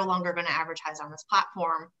 we're no longer going to advertise on this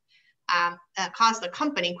platform. That caused the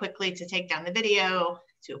company quickly to take down the video,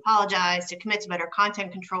 to apologize, to commit to better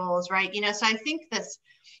content controls, right? You know, so I think this,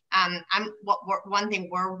 one thing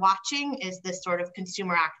we're watching is this sort of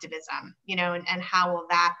consumer activism, you know, and how will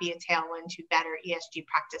that be a tailwind to better ESG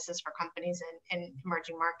practices for companies in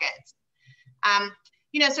emerging markets.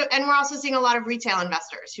 You know, so, and we're also seeing a lot of retail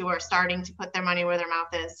investors who are starting to put their money where their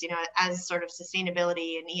mouth is, you know, as sort of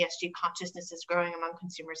sustainability and ESG consciousness is growing among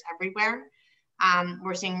consumers everywhere.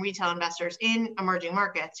 We're seeing retail investors in emerging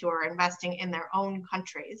markets who are investing in their own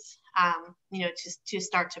countries, you know, to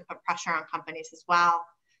start to put pressure on companies as well,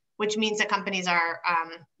 which means that companies are,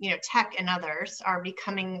 you know, tech and others are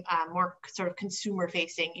becoming more sort of consumer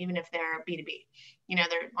facing, even if they're B2B. You know,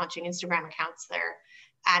 they're launching Instagram accounts, they're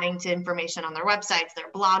adding to information on their websites,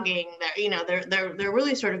 they're blogging, they're, you know, they're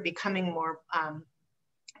really sort of becoming more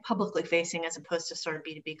publicly facing as opposed to sort of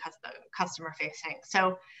B2B customer facing.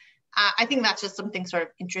 So I think that's just something sort of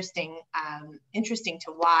interesting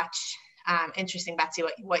to watch. Interesting, Betsy,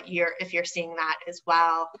 what if you're seeing that as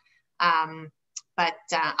well. But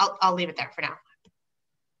I'll leave it there for now.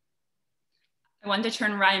 I wanted to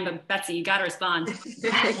turn Ryan, but Betsy, you got to respond.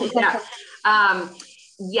 Yeah.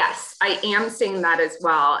 Yes, I am seeing that as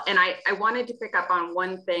well. And I wanted to pick up on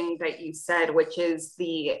one thing that you said, which is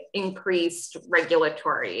the increased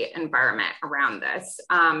regulatory environment around this.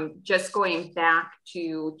 Just going back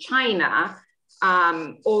to China,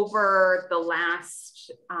 over the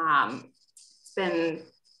last, it's been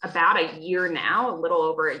about a year now, a little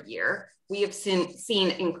over a year, we have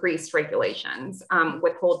seen increased regulations,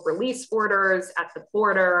 withhold release orders at the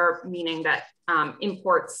border, meaning that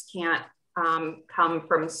imports can't come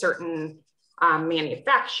from certain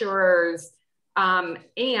manufacturers.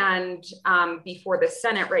 And before the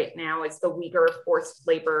Senate right now is the Uyghur Forced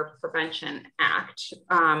Labor Prevention Act,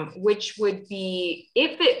 which would be,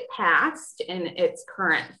 if it passed in its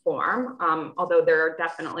current form, although there are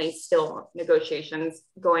definitely still negotiations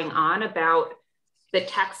going on about the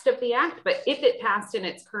text of the act, but if it passed in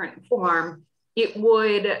its current form, it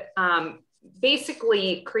would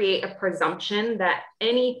basically create a presumption that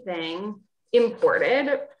anything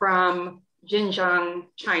imported from Xinjiang,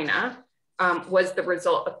 China, was the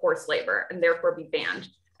result of forced labor and therefore be banned,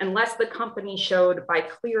 unless the company showed by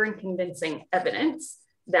clear and convincing evidence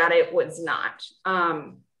that it was not.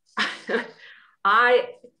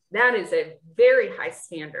 That is a very high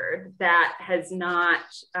standard that has not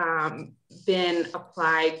been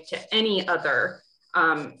applied to any other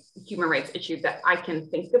human rights issue that I can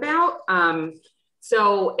think about.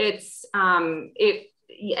 So it's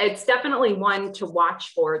definitely one to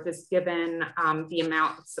watch for, this given the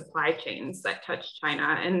amount of supply chains that touch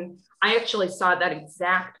China. And I actually saw that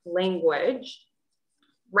exact language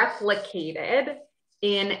replicated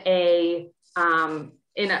in a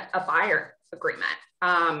buyer agreement,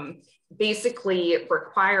 basically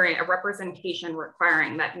requiring a representation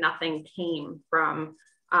requiring that nothing came from,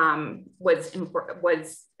 no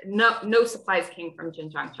supplies came from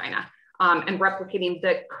Xinjiang, China, and replicating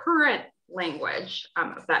the current language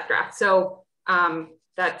of that draft. So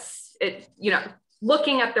that's it, you know,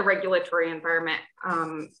 looking at the regulatory environment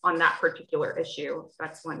on that particular issue,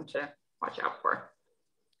 that's one to watch out for.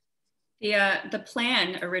 The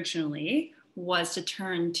plan originally was to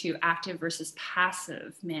turn to active versus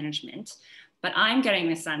passive management, but I'm getting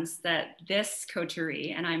the sense that this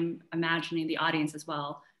coterie, and I'm imagining the audience as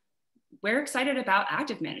well, we're excited about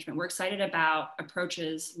active management. We're excited about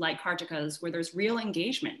approaches like Cartica's, where there's real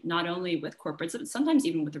engagement, not only with corporates, but sometimes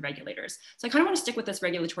even with the regulators. So I kind of want to stick with this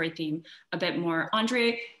regulatory theme a bit more.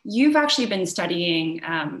 Andre, you've actually been studying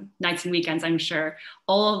nights and weekends, I'm sure,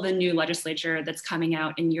 all of the new legislature that's coming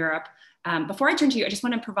out in Europe. Before I turn to you, I just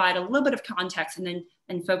want to provide a little bit of context and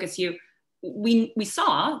then focus you. We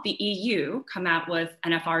saw the EU come out with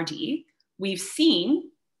an FRD. We've seen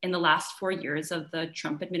in the last 4 years of the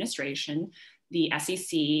Trump administration, the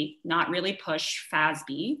SEC not really push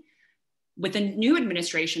FASB. With the new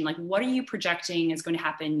administration, like, what are you projecting is going to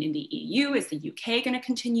happen in the EU? Is the UK going to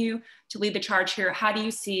continue to lead the charge here? How do you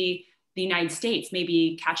see the United States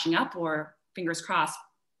maybe catching up, or fingers crossed,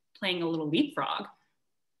 playing a little leapfrog?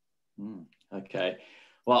 Okay.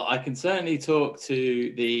 Well, I can certainly talk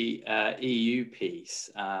to the EU piece.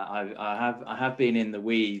 I have been in the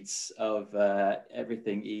weeds of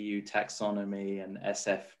everything EU taxonomy and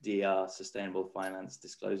SFDR, Sustainable Finance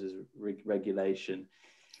Disclosures Regulation,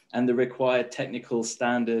 and the required technical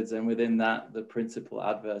standards, and within that, the principal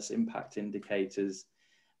adverse impact indicators.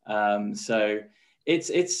 So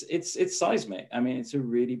it's seismic. I mean, it's a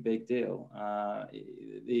really big deal.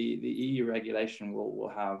 The EU regulation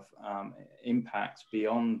will have impact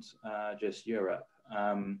beyond just Europe.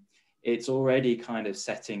 it's already kind of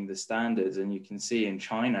setting the standards. And you can see in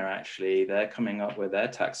China, actually, they're coming up with their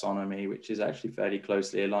taxonomy, which is actually fairly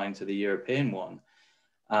closely aligned to the European one.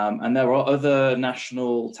 And there are other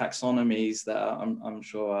national taxonomies that I'm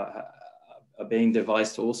sure are being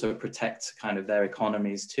devised to also protect kind of their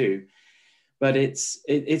economies too. But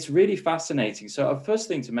it's really fascinating. So first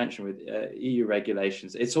thing to mention with EU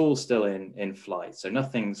regulations, it's all still in flight. So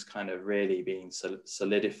nothing's kind of really being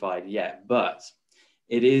solidified yet, but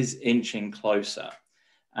it is inching closer.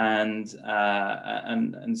 And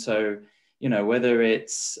so, you know, whether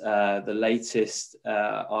it's the latest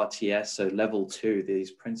RTS, so level 2,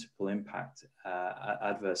 these principal impact,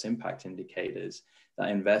 adverse impact indicators that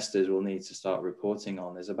investors will need to start reporting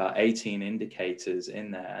on. There's about 18 indicators in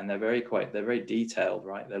there, and they're very detailed,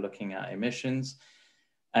 right? They're looking at emissions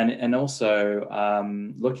and also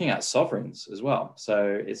looking at sovereigns as well.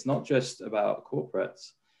 So it's not just about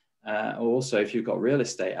corporates. Also, if you've got real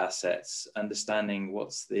estate assets, understanding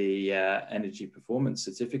what's the energy performance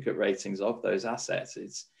certificate ratings of those assets,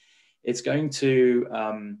 it's going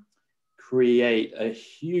to create a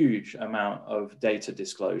huge amount of data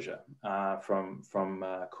disclosure from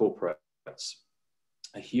corporates,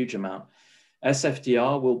 a huge amount.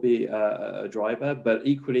 SFDR will be a driver, but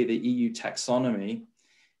equally the EU taxonomy,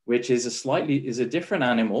 which is a different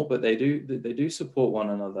animal, but they do support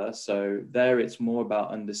one another. So there it's more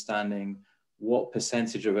about understanding what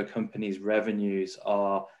percentage of a company's revenues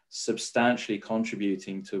are substantially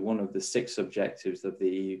contributing to one of the 6 objectives of the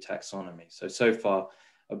EU taxonomy. So far,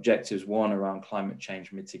 objectives 1 around climate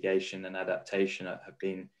change mitigation and adaptation have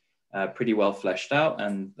been pretty well fleshed out,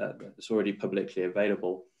 and it's already publicly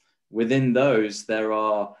available. Within those, there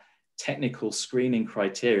are technical screening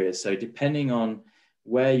criteria. So depending on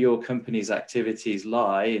where your company's activities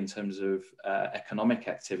lie in terms of economic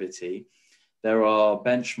activity, there are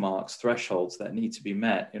benchmarks, thresholds that need to be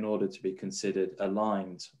met in order to be considered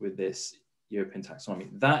aligned with this European taxonomy.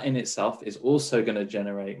 That in itself is also going to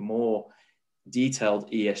generate more detailed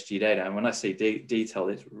ESG data. And when I say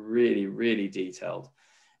detailed, it's really, really detailed.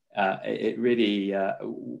 It really,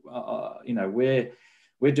 you know,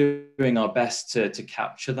 we're doing our best to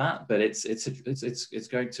capture that, but it's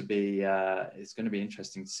going to be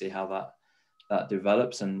interesting to see how that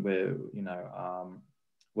develops. And we're, you know,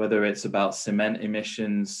 whether it's about cement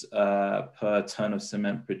emissions per ton of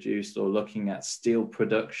cement produced, or looking at steel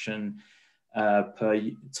production per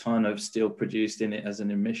ton of steel produced in it as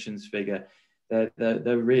an emissions figure,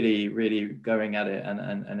 they're really, really going at it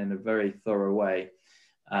and in a very thorough way.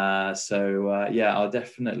 Yeah, I'll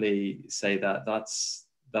definitely say that's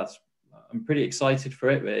I'm pretty excited for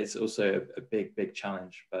it, but it's also a big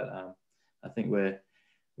challenge. But I think we're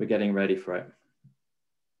getting ready for it.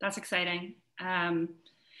 That's exciting. And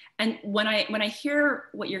when I hear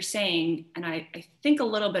what you're saying, and I think a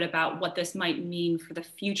little bit about what this might mean for the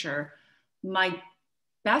future, my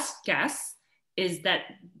best guess is that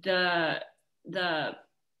the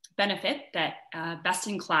benefit that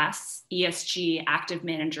best-in-class ESG active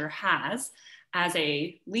manager has as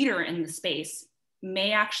a leader in the space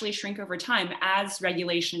may actually shrink over time as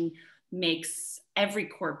regulation makes every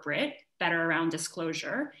corporate better around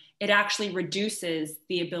disclosure. It actually reduces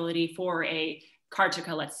the ability for a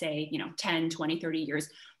Cartica, let's say, you know, 10, 20, 30 years,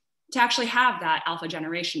 to actually have that alpha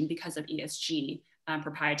generation because of ESG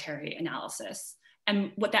proprietary analysis.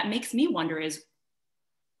 And what that makes me wonder is,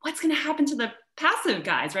 what's going to happen to the passive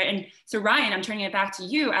guys, right? And so Ryan, I'm turning it back to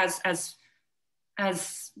you as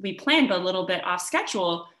we planned, but a little bit off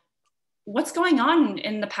schedule. What's going on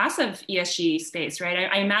in the passive ESG space, right?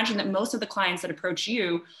 I imagine that most of the clients that approach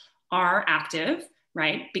you are active,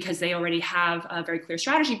 right? Because they already have a very clear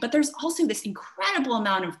strategy, but there's also this incredible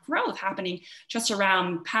amount of growth happening just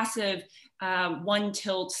around passive one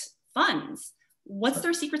tilt funds. What's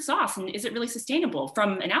their secret sauce, and is it really sustainable?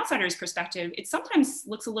 From an outsider's perspective, it sometimes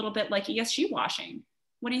looks a little bit like ESG washing.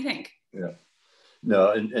 What do you think? Yeah,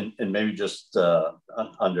 no, and maybe just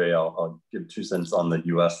Andre, I'll give 2 cents on the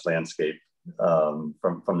U.S. landscape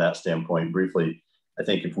from that standpoint briefly. I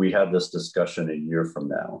think if we had this discussion a year from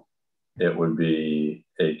now, it would be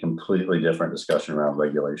a completely different discussion around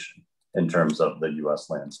regulation in terms of the U.S.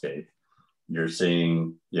 landscape. You're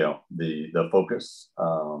seeing, you know, the focus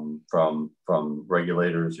from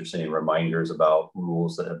regulators. You're seeing reminders about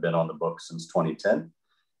rules that have been on the books since 2010,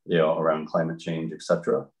 you know, around climate change, et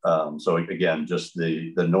cetera. So again, just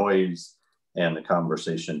the noise and the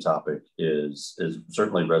conversation topic is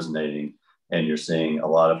certainly resonating. And you're seeing a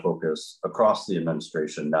lot of focus across the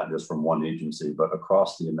administration, not just from one agency, but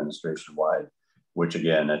across the administration wide, which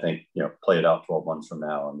again, I think, you know, play it out 12 months from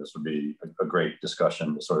now. And this would be a great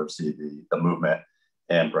discussion to sort of see the movement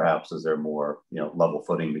And perhaps is there more, level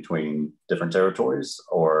footing between different territories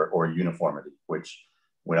or uniformity, which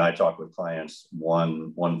when I talk with clients,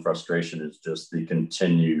 one frustration is just the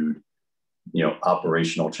continued,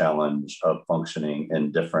 operational challenge of functioning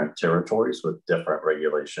in different territories with different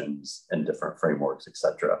regulations and different frameworks, et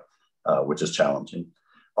cetera, which is challenging.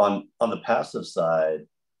 On the passive side,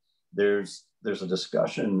 there's a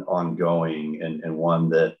discussion ongoing and one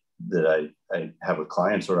that I have with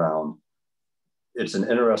clients around. It's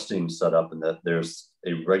an interesting setup in that there's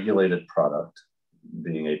a regulated product,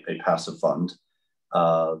 being a passive fund,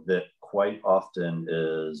 that quite often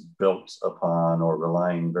is built upon or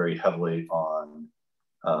relying very heavily on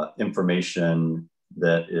information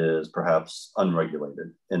that is perhaps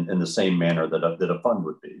unregulated in the same manner that a fund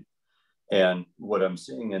would be. And what I'm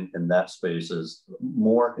seeing in that space is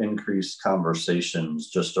more increased conversations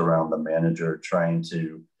just around the manager trying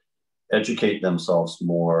to educate themselves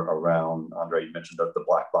more around, Andre, you mentioned the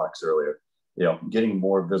black box earlier, getting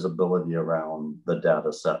more visibility around the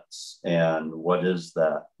data sets and what is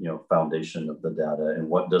that, foundation of the data and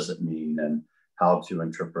what does it mean and how to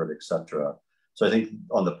interpret, et cetera. So I think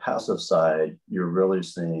on the passive side, you're really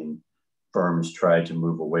seeing firms try to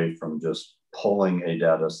move away from just pulling a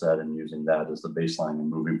data set and using that as the baseline and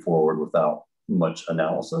moving forward without much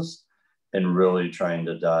analysis, and really trying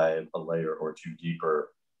to dive a layer or two deeper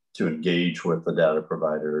to engage with the data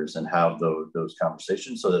providers and have those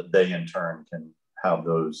conversations so that they in turn can have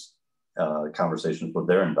those conversations with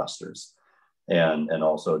their investors and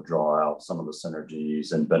also draw out some of the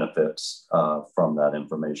synergies and benefits from that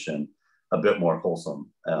information a bit more wholesome.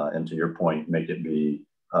 And to your point, make it be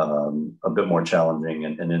a bit more challenging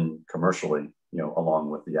and then commercially, along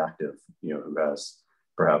with the active, who has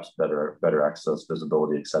perhaps better access,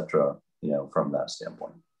 visibility, et cetera, from that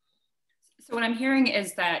standpoint. So what I'm hearing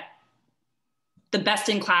is that the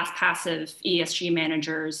best-in-class passive ESG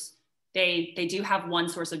managers, they do have one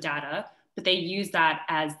source of data, but they use that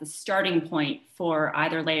as the starting point for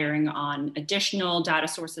either layering on additional data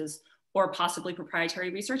sources or possibly proprietary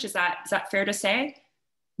research. Is that fair to say?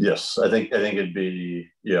 Yes, I think it'd be,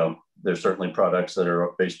 there's certainly products that are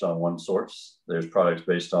based on one source. There's products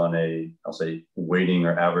based on I'll say, weighting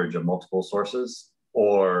or average of multiple sources,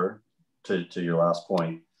 or to your last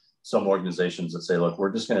point, some organizations that say, look,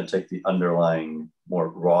 we're just going to take the underlying more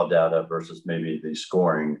raw data versus maybe the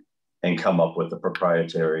scoring and come up with a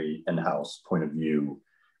proprietary in-house point of view,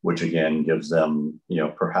 which again gives them,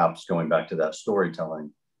 perhaps going back to that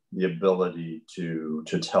storytelling, the ability to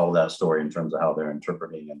tell that story in terms of how they're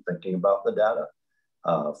interpreting and thinking about the data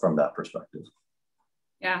from that perspective.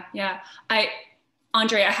 Yeah.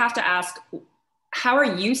 Andre, I have to ask, how are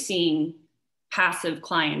you seeing passive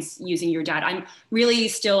clients using your data? I'm really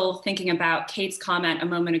still thinking about Kate's comment a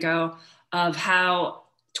moment ago of how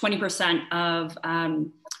 20% of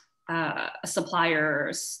a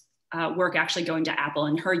supplier's work actually going to Apple,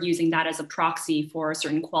 and her using that as a proxy for a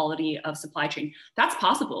certain quality of supply chain. That's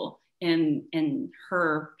possible in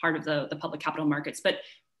her part of the public capital markets. But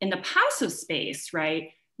in the passive space,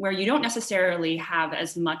 right, where you don't necessarily have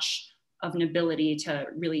as much of an ability to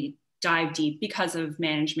really dive deep because of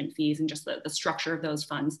management fees and just the structure of those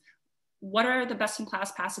funds, what are the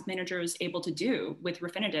best-in-class passive managers able to do with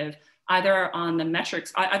Refinitiv, either on the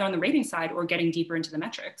metrics, either on the rating side or getting deeper into the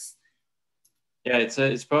metrics? Yeah, it's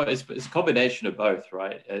a combination of both,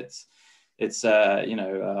 right? It's a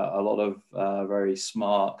lot of very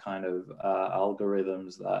smart kind of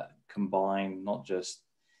algorithms that combine not just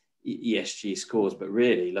ESG scores, but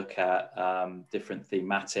really look at different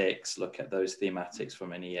thematics, look at those thematics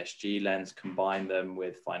from an ESG lens, combine them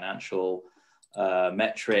with financial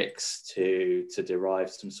metrics to derive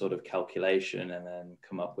some sort of calculation, and then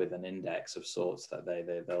come up with an index of sorts that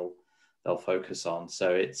they'll focus on.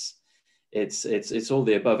 So it's all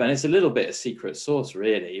the above, and it's a little bit a secret sauce,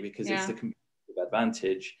 really, because it's the competitive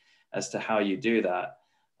advantage as to how you do that.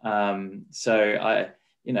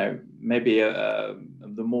 Maybe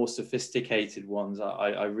the more sophisticated ones,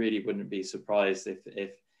 I really wouldn't be surprised if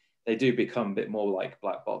they do become a bit more like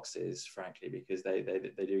black boxes, frankly, because they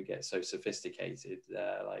do get so sophisticated,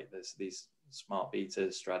 like there's these smart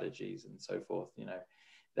beta strategies and so forth.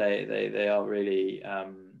 They are really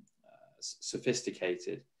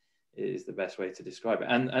sophisticated is the best way to describe it.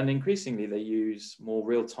 And increasingly they use more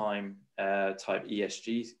real-time type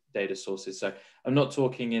ESG data sources. So I'm not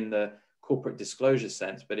talking in the corporate disclosure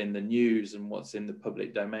sense, but in the news and what's in the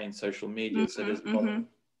public domain, social media. So there's a lot of,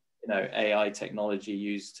 AI technology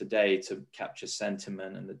used today to capture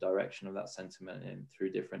sentiment and the direction of that sentiment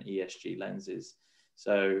through different ESG lenses.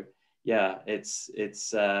 So yeah,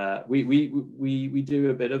 we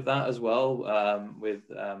do a bit of that as well with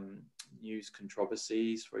news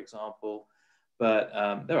controversies, for example. But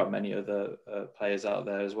there are many other players out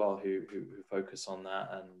there as well who focus on that,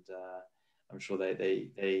 and I'm sure they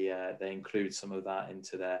include some of that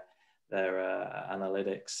into their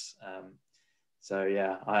analytics. So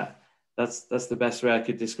yeah, that's the best way I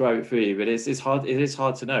could describe it for you. But it is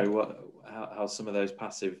hard to know how some of those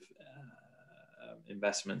passive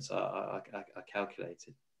investments are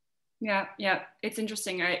calculated. Yeah, it's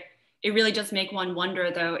interesting. It really does make one wonder,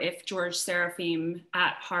 though, if George Seraphim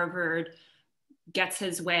at Harvard gets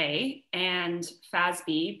his way and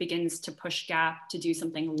FASB begins to push GAAP to do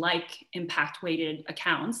something like impact weighted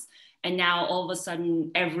accounts, and now all of a sudden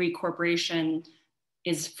every corporation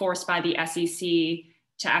is forced by the SEC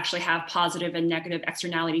to actually have positive and negative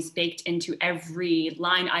externalities baked into every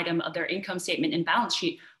line item of their income statement and balance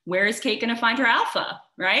sheet. Where is Kate going to find her alpha,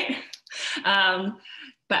 right?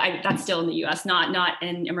 But that's still in the US, not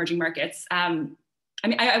in emerging markets. I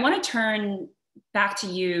want to turn back to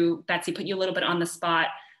you, Betsy, put you a little bit on the spot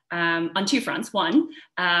on two fronts. One,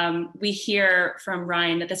 we hear from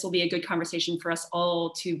Ryan that this will be a good conversation for us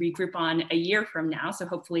all to regroup on a year from now. So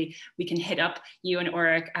hopefully we can hit up you and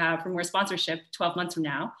Orrick for more sponsorship 12 months from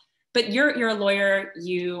now. But you're a lawyer,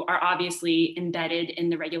 you are obviously embedded in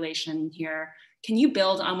the regulation here. Can you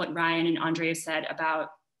build on what Ryan and Andre have said about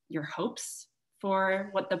your hopes for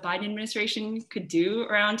what the Biden administration could do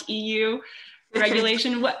around EU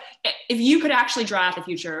regulation? What, if you could actually draw out the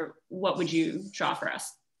future, what would you draw for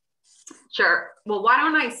us? Sure. Well, why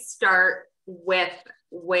don't I start with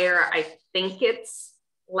where I think it's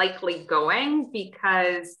likely going,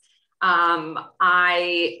 because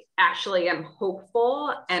I actually am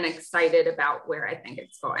hopeful and excited about where I think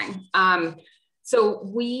it's going. So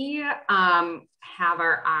we have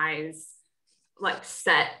our eyes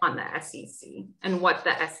set on the SEC and what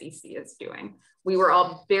the SEC is doing. We were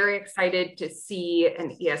all very excited to see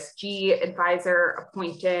an ESG advisor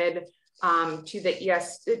appointed to the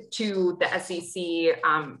SEC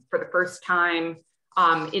for the first time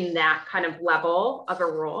in that kind of level of a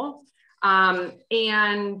role.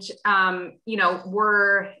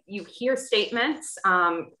 You hear statements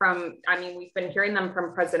we've been hearing them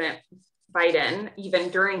from President Biden, even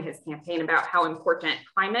during his campaign, about how important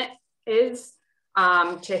climate is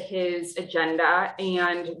to his agenda.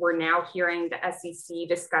 And we're now hearing the SEC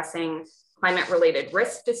discussing climate-related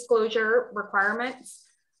risk disclosure requirements.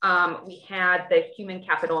 We had the human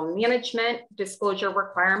capital management disclosure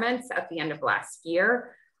requirements at the end of last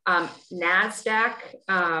year. NASDAQ,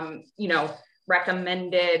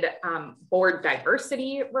 recommended board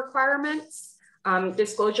diversity requirements,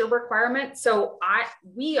 disclosure requirements. So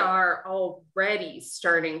we are already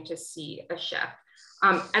starting to see a shift.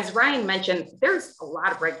 As Ryan mentioned, there's a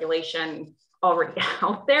lot of regulation already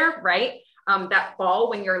out there, right? That fall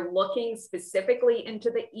when you're looking specifically into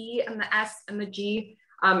the E and the S and the G.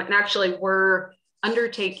 And actually we're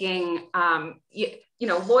undertaking,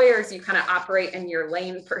 lawyers, you kind of operate in your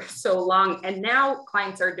lane for so long. And now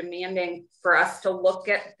clients are demanding for us to look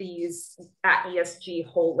at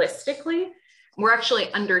ESG holistically. We're actually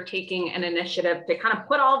undertaking an initiative to kind of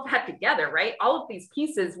put all of that together, right? All of these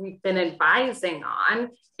pieces we've been advising on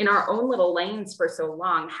in our own little lanes for so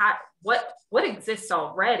long. What exists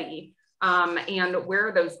already? And where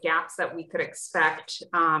are those gaps that we could expect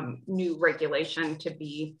new regulation to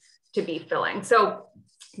be filling? So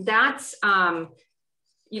that's that's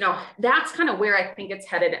kind of where I think it's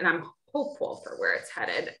headed, and I'm hopeful for where it's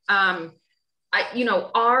headed. Are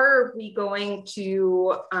we going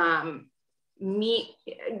to meet?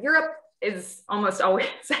 Europe is almost always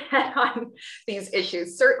ahead on these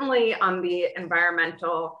issues, certainly on the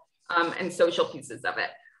environmental and social pieces of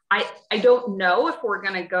it. I don't know if we're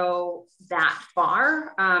going to go that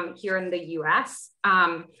far here in the US.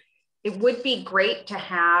 It would be great to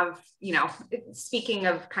have, speaking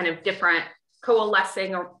of kind of different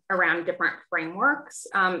coalescing around different frameworks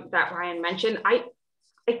that Ryan mentioned. I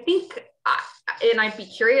think, and I'd be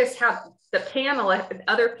curious how the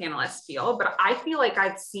other panelists feel, but I feel like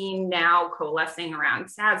I've seen now coalescing around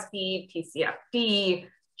SASB, TCFD,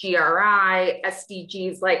 GRI,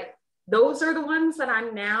 SDGs, those are the ones that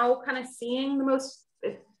I'm now kind of seeing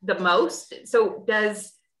the most. So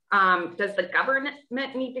does the government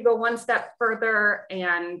need to go one step further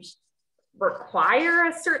and require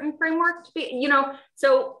a certain framework to be,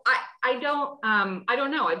 so I don't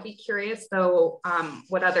know. I'd be curious though,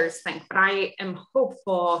 what others think, but I am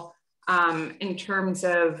hopeful in terms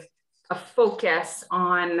of a focus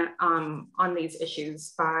on these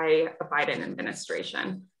issues by a Biden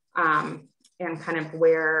administration. And kind of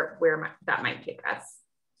where that might take us.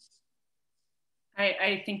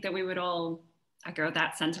 I think that we would all echo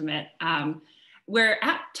that sentiment. we're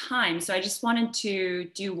at time, so I just wanted to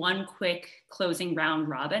do one quick closing round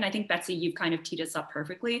robin. I think, Betsy, you've kind of teed us up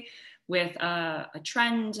perfectly with a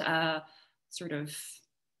trend, sort of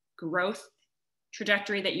growth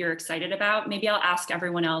trajectory that you're excited about. Maybe I'll ask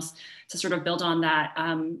everyone else to sort of build on that.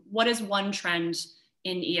 What is one trend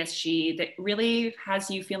in ESG that really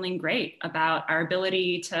has you feeling great about our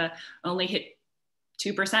ability to only hit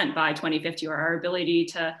 2% by 2050, or our ability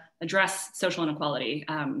to address social inequality?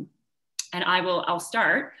 And I'll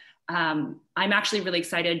start. I'm actually really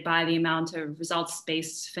excited by the amount of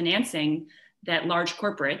results-based financing that large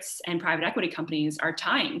corporates and private equity companies are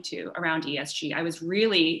tying to around ESG. I was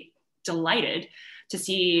really delighted to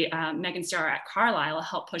see Megan Starr at Carlyle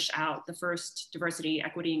help push out the first diversity,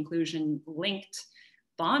 equity, inclusion linked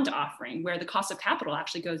bond offering, where the cost of capital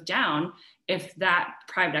actually goes down if that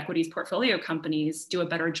private equity's portfolio companies do a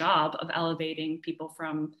better job of elevating people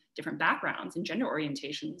from different backgrounds and gender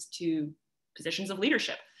orientations to positions of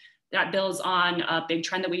leadership. That builds on a big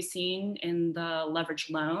trend that we've seen in the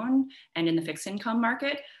leveraged loan and in the fixed income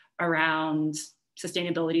market around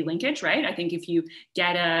sustainability linkage, right? I think if you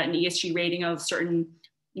get an ESG rating of certain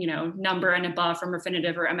number and above from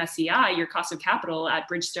Refinitiv or MSCI, your cost of capital at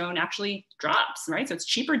Bridgestone actually drops, right? So it's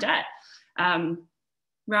cheaper debt.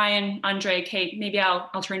 Ryan, Andre, Kate, maybe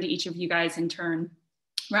I'll turn to each of you guys in turn.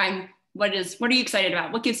 Ryan, what are you excited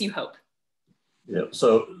about? What gives you hope? Yeah,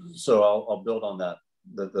 so I'll build on that,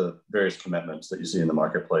 the various commitments that you see in the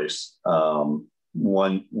marketplace.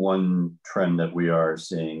 One trend that we are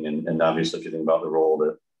seeing, and obviously if you think about the role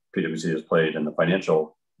that PwC has played in the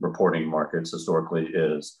financial reporting markets historically,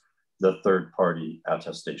 is the third-party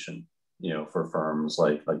attestation, for firms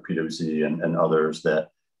like PwC and others that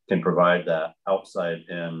can provide that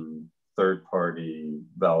outside-in third-party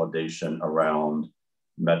validation around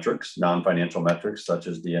metrics, non-financial metrics such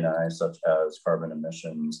as D&I, such as carbon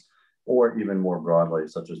emissions, or even more broadly,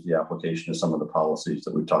 such as the application of some of the policies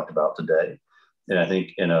that we've talked about today. And I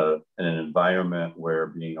think in an environment where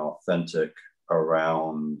being authentic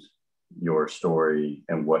around your story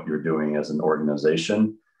and what you're doing as an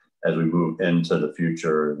organization, as we move into the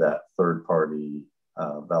future, that third-party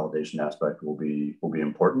validation aspect will be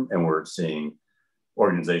important. And we're seeing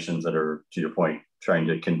organizations that are, to your point, trying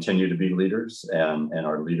to continue to be leaders and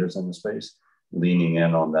are leaders in the space, leaning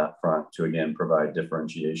in on that front to, again, provide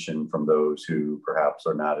differentiation from those who perhaps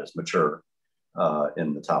are not as mature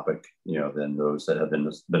in the topic, than those that have been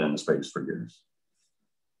in the space for years.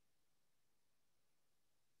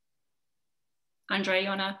 Andre, you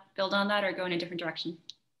want to build on that or go in a different direction?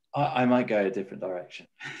 I might go a different direction,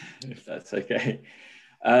 if that's okay.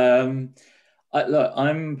 I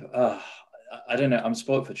don't know. I'm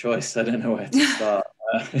spoiled for choice. I don't know where to start.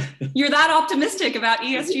 You're that optimistic about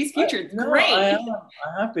ESG's future. Great. I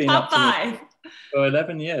have been Top 5. For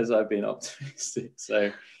 11 years. I've been optimistic.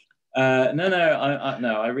 So I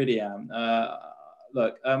really am.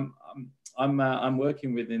 Look, I'm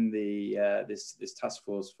working within the this task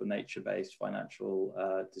force for nature-based financial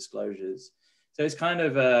disclosures. So it's kind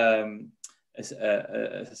of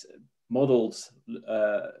modeled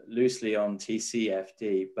loosely on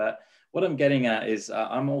TCFD, but what I'm getting at is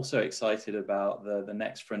I'm also excited about the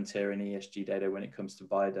next frontier in ESG data when it comes to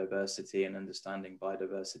biodiversity and understanding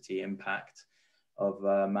biodiversity impact of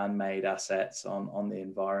man-made assets on the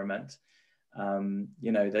environment.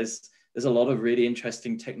 There's a lot of really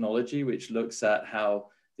interesting technology which looks at how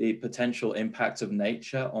the potential impact of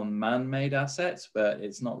nature on man-made assets, but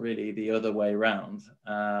it's not really the other way around.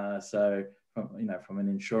 So from an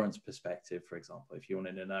insurance perspective, for example, if you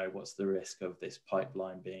wanted to know what's the risk of this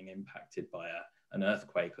pipeline being impacted by an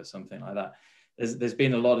earthquake or something like that, there's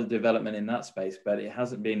been a lot of development in that space, but it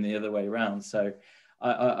hasn't been the other way around. So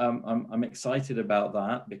I'm excited about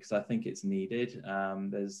that because I think it's needed.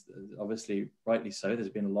 There's obviously, rightly so, there's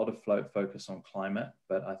been a lot of focus on climate,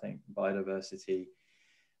 but I think biodiversity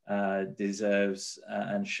deserves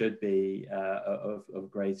and should be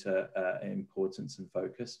of greater importance and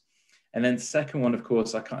focus. And then the second one, of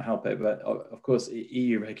course, I can't help it, but of course,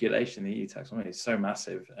 EU regulation, the EU taxonomy is so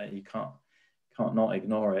massive, you can't not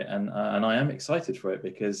ignore it. And I am excited for it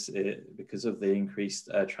because of the increased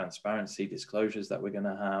transparency disclosures that we're going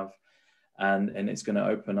to have. And it's going to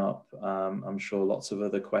open up, I'm sure, lots of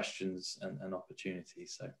other questions and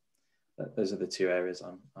opportunities. So those are the two areas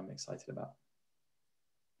I'm excited about.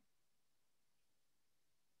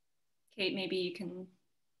 Kate, maybe you can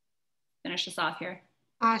finish us off here.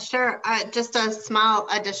 Sure. Just a small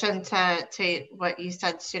addition to what you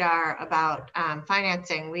said, Shu Dar, about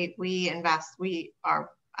financing. We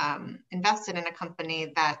are invested in a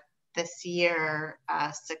company that this year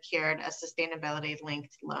secured a sustainability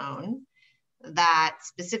linked loan that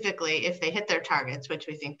specifically, if they hit their targets, which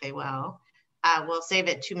we think they will save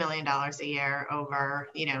it $2 million a year over,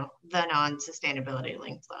 you know, the non-sustainability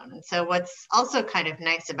linked loan. And so what's also kind of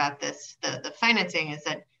nice about this, the financing, is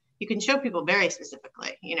that you can show people very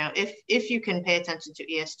specifically, you know, if you can pay attention to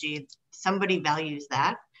ESG, somebody values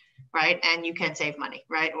that, right? And you can save money,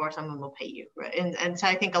 right? Or someone will pay you, right? And so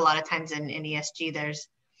I think a lot of times in ESG, there's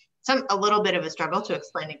a little bit of a struggle to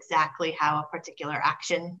explain exactly how a particular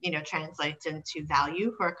action, you know, translates into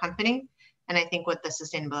value for a company. And I think with the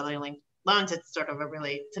sustainability linked loans, it's sort of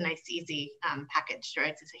it's a nice, easy package,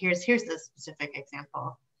 right? So here's the specific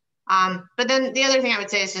example. But then the other thing I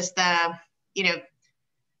would say is just you know,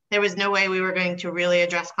 there was no way we were going to really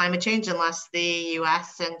address climate change unless the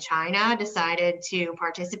US and China decided to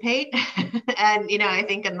participate. And, you know, I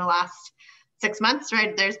think in the last 6 months,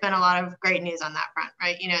 right, there's been a lot of great news on that front,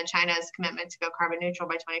 right? You know, China's commitment to go carbon neutral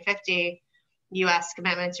by 2050, US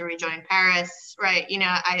commitment to rejoin Paris, right? You know,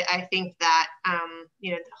 I think that,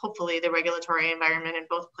 you know, hopefully the regulatory environment in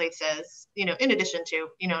both places, you know, in addition to,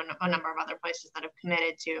 you know, a number of other places that have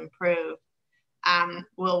committed to improve,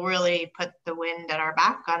 will really put the wind at our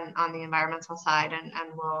back on the environmental side, and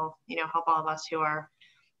will, you know, help all of us who are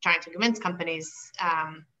trying to convince companies,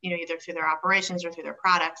 you know, either through their operations or through their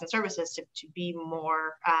products and services to be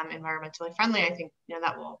more environmentally friendly. I think, you know,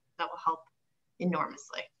 that will help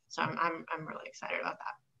enormously. So I'm really excited about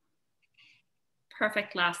that.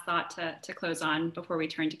 Perfect last thought to close on before we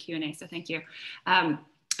turn to Q&A. So thank you. I'm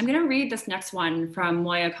going to read this next one from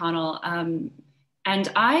Moya Connell,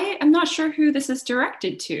 and I am not sure who this is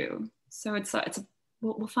directed to. So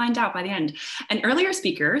we'll find out by the end. An earlier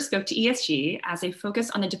speaker spoke to ESG as a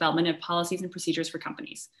focus on the development of policies and procedures for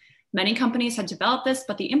companies. Many companies had developed this,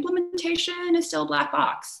 but the implementation is still a black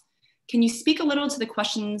box. Can you speak a little to the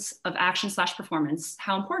questions of action/performance?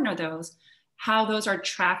 How important are those? How those are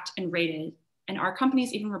tracked and rated? And are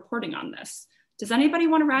companies even reporting on this? Does anybody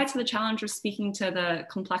want to rise to the challenge of speaking to the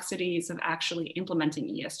complexities of actually implementing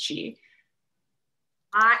ESG?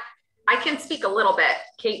 I can speak a little bit.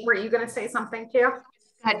 Kate, were you going to say something too? Go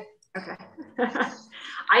ahead. Okay.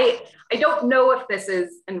 I don't know if this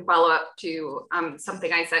is in follow-up to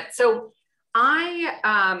something I said. So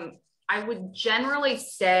I would generally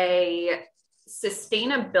say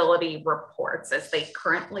sustainability reports as they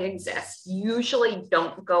currently exist usually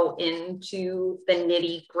don't go into the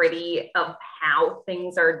nitty-gritty of how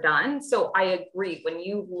things are done. So I agree, when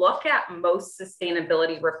you look at most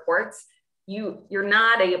sustainability reports, you're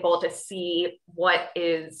not able to see what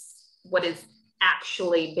is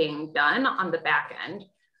actually being done on the back end.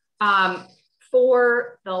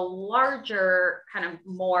 For the larger, kind of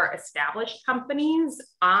more established companies,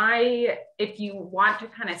 if you want to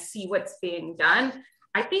kind of see what's being done,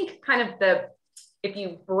 I think kind of if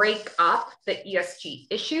you break up the ESG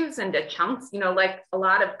issues into chunks, you know, like a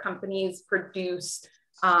lot of companies produce,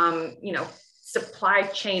 you know, supply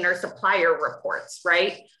chain or supplier reports,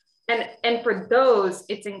 right? And for those,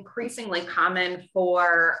 it's increasingly common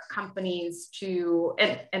for companies to,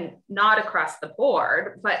 and not across the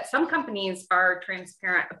board, but some companies are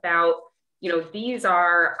transparent about, you know, these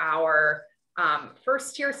are our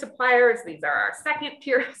first tier suppliers, these are our second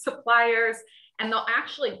tier suppliers, and they'll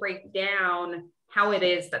actually break down how it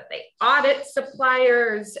is that they audit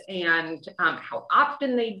suppliers and how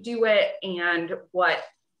often they do it and what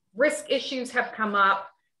risk issues have come up.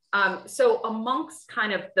 So amongst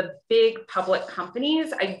kind of the big public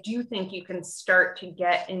companies, I do think you can start to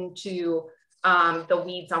get into the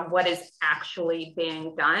weeds on what is actually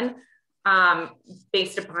being done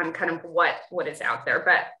based upon kind of what is out there.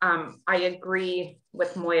 But I agree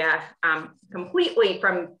with Moya completely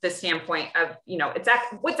from the standpoint of, you know,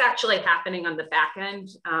 what's actually happening on the back end.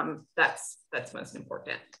 That's most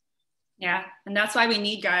important. Yeah, and that's why we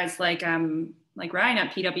need guys like Ryan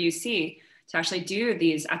at PwC to actually do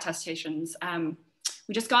these attestations.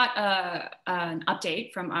 We just got an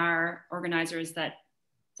update from our organizers that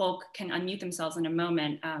folk can unmute themselves in a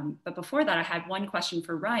moment. But before that, I had one question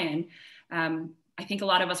for Ryan. I think a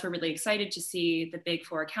lot of us were really excited to see the big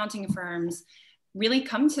four accounting firms really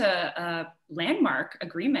come to a landmark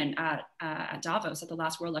agreement at Davos at the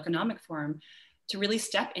last World Economic Forum to really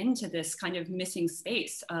step into this kind of missing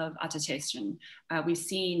space of attestation. We've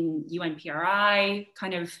seen UNPRI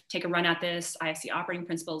kind of take a run at this, IFC Operating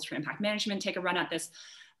Principles for Impact Management take a run at this.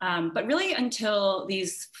 But really until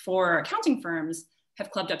these four accounting firms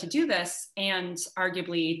have clubbed up to do this, and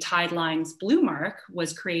arguably Tideline's Blue Mark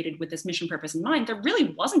was created with this mission purpose in mind, there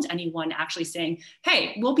really wasn't anyone actually saying,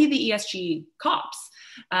 hey, we'll be the ESG cops.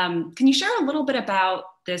 Can you share a little bit about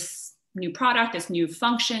this new product, this new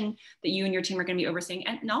function that you and your team are going to be overseeing?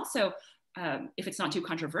 And also, if it's not too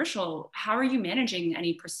controversial, how are you managing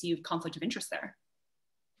any perceived conflict of interest there?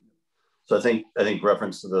 So I think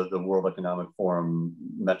reference to the World Economic Forum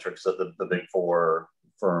metrics that the big four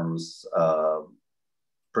firms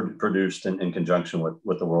produced in conjunction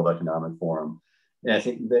with the World Economic Forum. And I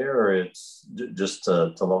think there it's just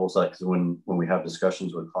to level set, because when we have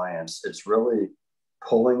discussions with clients, it's really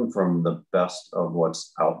pulling from the best of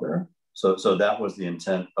what's out there. So that was the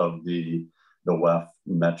intent of the WEF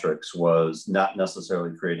metrics, was not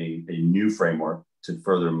necessarily creating a new framework to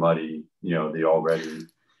further muddy, the already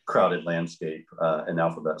crowded landscape in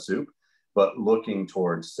alphabet soup, but looking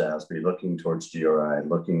towards SASB, looking towards GRI,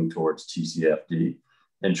 looking towards TCFD,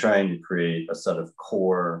 and trying to create a set of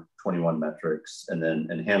core 21 metrics and then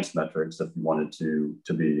enhanced metrics if you wanted to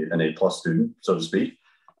be an A+ student, so to speak,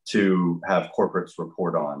 to have corporates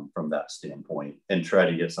report on from that standpoint and try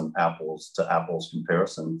to get some apples to apples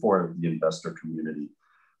comparison for the investor community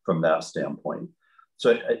from that standpoint.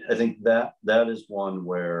 So I think that is one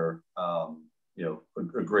where,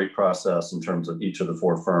 a great process in terms of each of the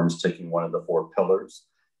four firms taking one of the four pillars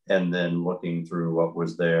and then looking through what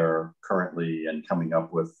was there currently and coming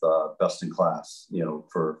up with best in class,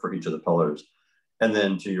 for each of the pillars. And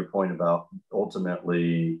then to your point about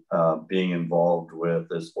ultimately being involved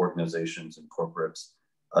with as organizations and corporates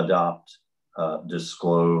adopt,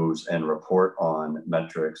 disclose, and report on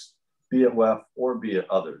metrics, be it WEF or be it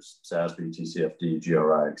others, SASB, TCFD,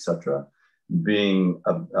 GRI, et cetera, being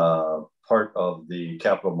a part of the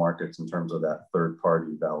capital markets in terms of that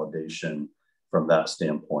third-party validation from that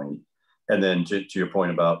standpoint. And then to your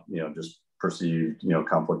point about, just perceived,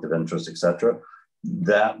 conflict of interest, et cetera,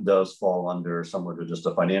 that does fall under somewhere to just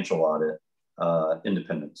a financial audit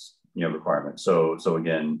independence, requirement. So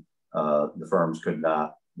again, the firms could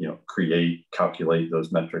not, calculate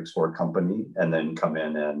those metrics for a company and then come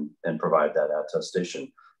in and provide that attestation.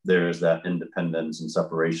 There is that independence and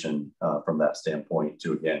separation from that standpoint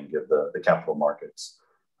to, again, give the capital markets,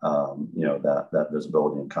 that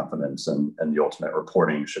visibility and confidence and the ultimate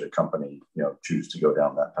reporting should a company, choose to go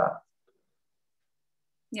down that path.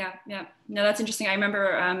 Yeah. No, that's interesting. I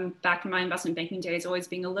remember back in my investment banking days, always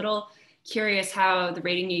being a little curious how the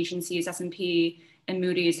rating agencies, S&P and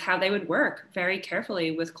Moody's, how they would work very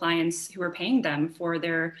carefully with clients who are paying them for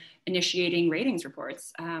their initiating ratings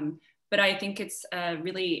reports. But I think it's a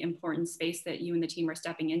really important space that you and the team are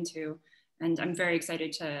stepping into. And I'm very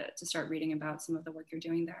excited to start reading about some of the work you're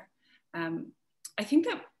doing there. I think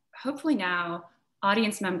that hopefully now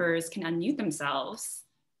audience members can unmute themselves,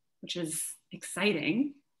 which is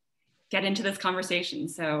exciting, get into this conversation.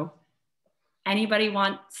 So anybody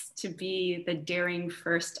wants to be the daring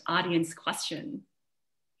first audience question?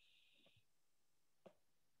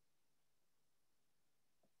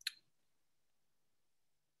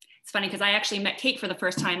 It's funny because I actually met Kate for the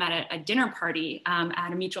first time at a dinner party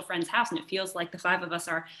at a mutual friend's house, and it feels like the five of us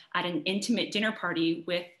are at an intimate dinner party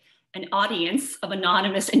with an audience of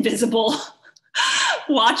anonymous, invisible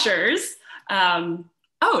watchers.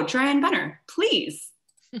 Oh, Diane Benner, please.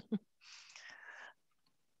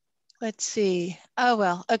 Let's see. Oh,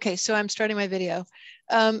 well, okay, so I'm starting my video.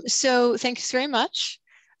 So thanks very much.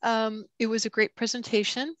 It was a great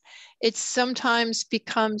presentation. It sometimes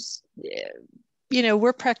becomes,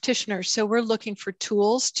 we're practitioners, so we're looking for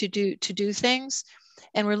tools to do things,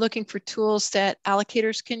 and we're looking for tools that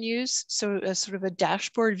allocators can use. So a sort of a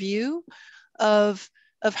dashboard view of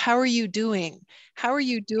how are you doing? How are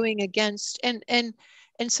you doing against, and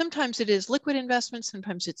sometimes it is liquid investments,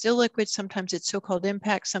 sometimes it's illiquid, sometimes it's so-called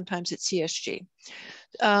impact, sometimes it's ESG.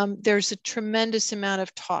 There's a tremendous amount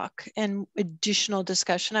of talk and additional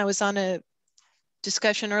discussion. I was on a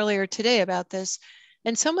discussion earlier today about this,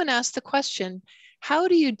 and someone asked the question, how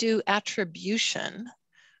do you do attribution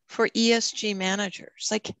for ESG managers?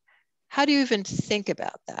 Like, how do you even think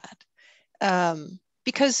about that?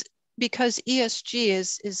 Because ESG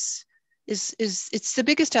is it's the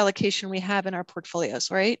biggest allocation we have in our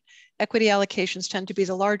portfolios, right? Equity allocations tend to be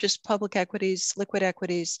the largest, public equities, liquid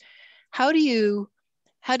equities. How do you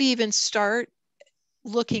even start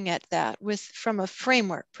looking at that from a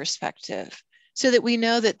framework perspective, so that we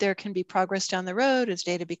know that there can be progress down the road as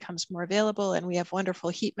data becomes more available, and we have wonderful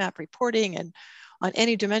heat map reporting and on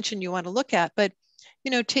any dimension you want to look at. But,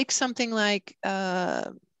 take something like,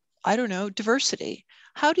 I don't know, diversity.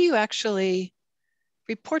 How do you actually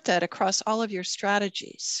report that across all of your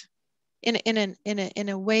strategies in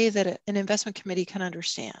a way that an investment committee can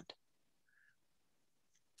understand?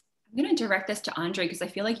 I'm going to direct this to Andre, because I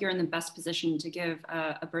feel like you're in the best position to give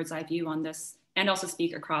a bird's eye view on this and also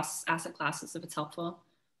speak across asset classes if it's helpful.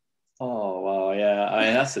 Oh, wow. Yeah. I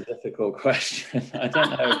mean, that's a difficult question. I don't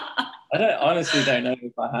know. I honestly don't know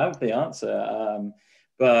if I have the answer,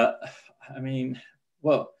 but I mean,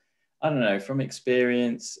 well, I don't know. From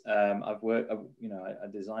experience, I've worked. I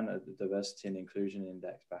designed a diversity and inclusion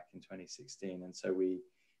index back in 2016, and so we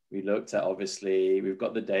looked at, obviously we've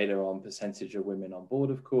got the data on percentage of women on board,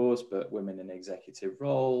 of course, but women in executive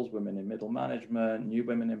roles, women in middle management, new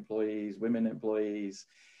women employees,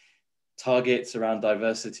 targets around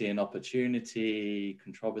diversity and opportunity,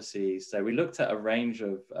 controversies. So we looked at a range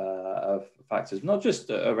of factors, not just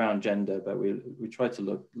around gender, but we tried to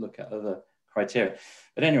look at other criteria.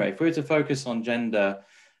 But anyway, if we were to focus on gender,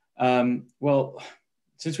 well,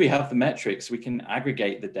 since we have the metrics, we can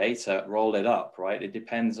aggregate the data, roll it up, right? It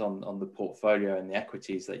depends on the portfolio and the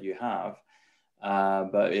equities that you have.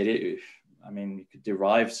 But I mean, you could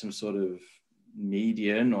derive some sort of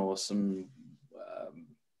median or some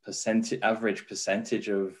average percentage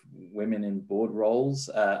of women in board roles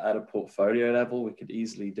at a portfolio level. We could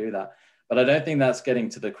easily do that. But I don't think that's getting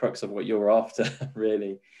to the crux of what you're after,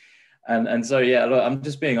 really. And so, yeah, look, I'm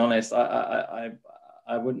just being honest.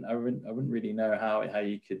 I wouldn't really know how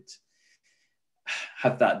you could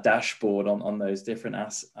have that dashboard on those different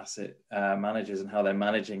asset managers and how they're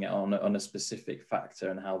managing it on a specific factor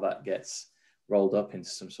and how that gets rolled up into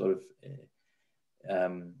some sort of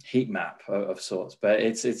heat map of sorts. But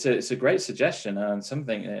it's a great suggestion and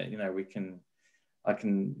something I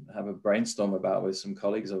can have a brainstorm about with some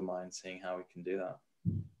colleagues of mine, seeing how we can do that.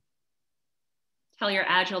 Tell your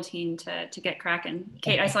Agile team to get cracking.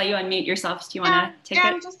 Kate, I saw you unmute yourself. Do you want to take it?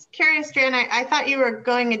 I'm just curious, Jan. I thought you were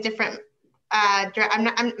going a different.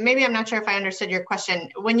 Maybe I'm not sure if I understood your question.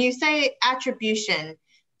 When you say attribution,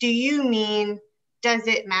 do you mean, does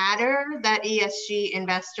it matter that ESG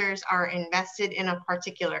investors are invested in a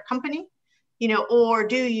particular company, or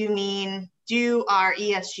do you mean, do our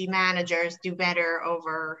ESG managers do better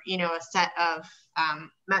over, a set of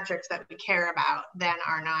metrics that we care about than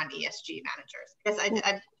our non-ESG managers?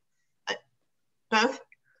 I both.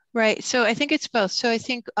 Right. So I think it's both. So I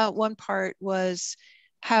think one part was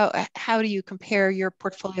how do you compare your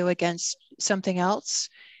portfolio against something else,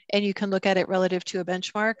 and you can look at it relative to a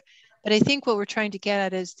benchmark. But I think what we're trying to get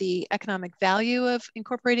at is the economic value of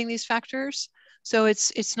incorporating these factors. So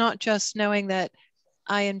it's not just knowing that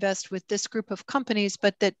I invest with this group of companies,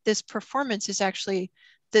 but that this performance is actually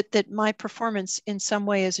that my performance in some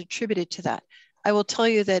way is attributed to that. I will tell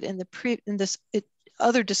you that in this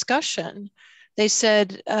other discussion, they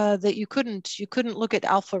said that you couldn't look at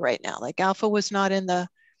alpha right now. Like alpha was not in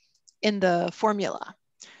the formula,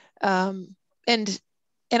 and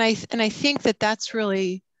I think that that's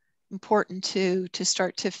really important to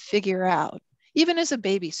start to figure out, even as a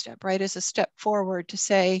baby step, right? As a step forward to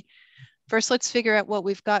say, first, let's figure out what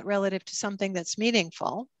we've got relative to something that's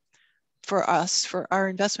meaningful for us, for our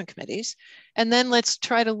investment committees. And then let's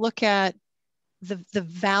try to look at the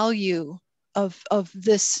value of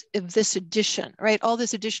this addition, right? All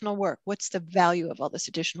this additional work. What's the value of all this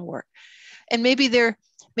additional work? And maybe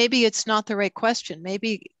it's not the right question.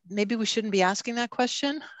 Maybe we shouldn't be asking that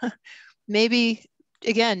question. Maybe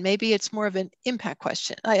it's more of an impact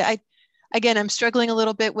question. Again, I'm struggling a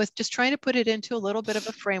little bit with just trying to put it into a little bit of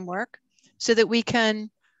a framework so that we can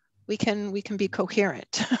be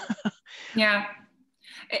coherent. Yeah,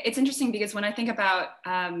 it's interesting because when I think about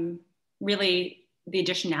really the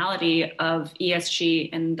additionality of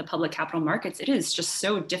ESG in the public capital markets, it is just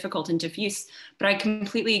so difficult and diffuse. But I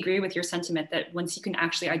completely agree with your sentiment that once you can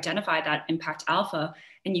actually identify that impact alpha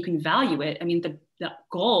and you can value it, I mean, the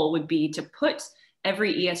goal would be to put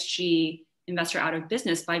every ESG investor out of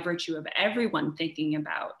business by virtue of everyone thinking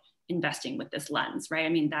about investing with this lens, right? I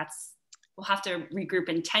mean, we'll have to regroup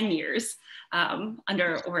in 10 years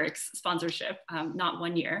under Orrick's sponsorship, not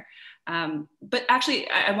 1 year. But actually,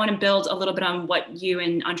 I want to build a little bit on what you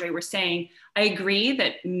and Andre were saying. I agree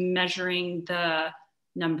that measuring the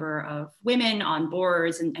number of women on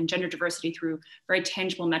boards and gender diversity through very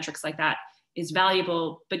tangible metrics like that is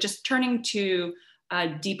valuable, but just turning to a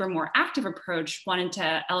deeper, more active approach, wanted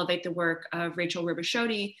to elevate the work of Rachel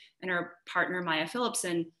Rubashodi and her partner, Maya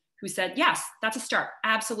Phillipson, who said, yes, that's a start.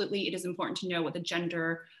 Absolutely, it is important to know what the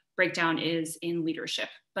gender breakdown is in leadership.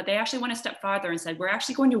 But they actually went a step farther and said, we're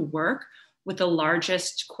actually going to work with the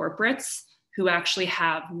largest corporates who actually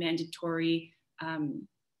have mandatory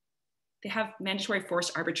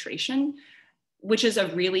forced arbitration, which is a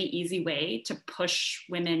really easy way to push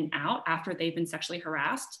women out after they've been sexually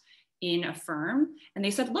harassed in a firm. And they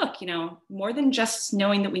said, look, more than just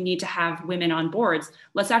knowing that we need to have women on boards,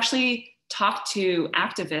 let's actually talk to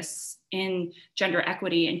activists in gender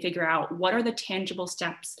equity and figure out what are the tangible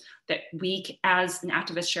steps that we as an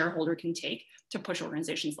activist shareholder can take to push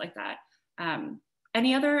organizations like that.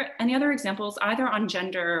 Any other examples, either on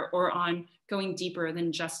gender or on going deeper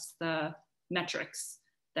than just the metrics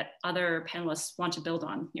that other panelists want to build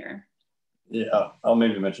on here? Yeah, I'll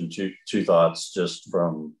maybe mention two thoughts just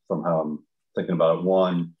from how I'm thinking about it.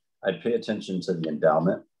 One, I'd pay attention to the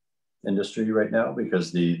endowment industry right now,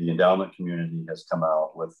 because the endowment community has come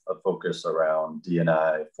out with a focus around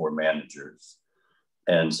D&I for managers,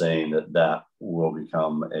 and saying that will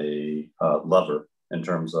become a lever in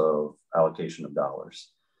terms of allocation of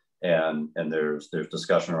dollars. And there's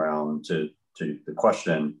discussion around to the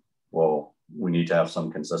question, well, we need to have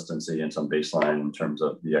some consistency and some baseline in terms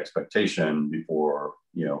of the expectation before,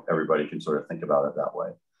 you know, everybody can sort of think about it that way.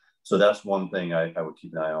 So that's one thing I would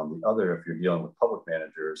keep an eye on. The other, if you're dealing with public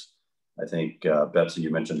managers, I think, Betsy,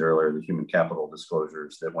 you mentioned earlier the human capital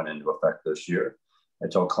disclosures that went into effect this year. I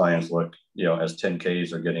tell clients, look, you know, as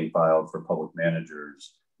 10Ks are getting filed for public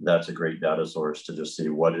managers, that's a great data source to just see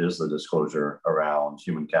what is the disclosure around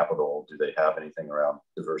human capital. Do they have anything around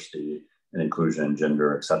diversity and inclusion,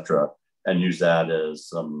 gender, et cetera? And use that as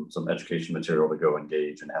some education material to go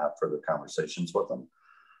engage and have further conversations with them.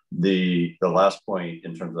 The last point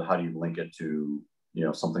in terms of how do you link it to, you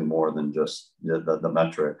know, something more than just the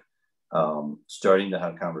metric, starting to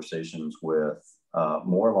have conversations with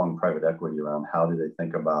more along private equity around how do they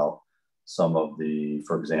think about some of the,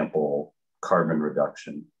 for example, carbon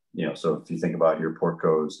reduction. You know, so if you think about your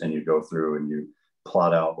portcos and you go through and you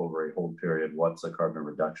plot out over a hold period, what's a carbon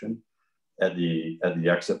reduction? At the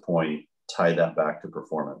exit point, tie that back to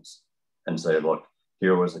performance and say, look,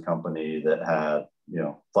 here was a company that had, you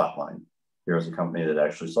know, flatline. Here's a company that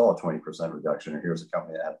actually saw a 20% reduction, or here's a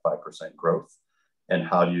company that had 5% growth. And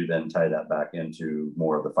how do you then tie that back into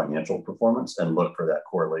more of the financial performance and look for that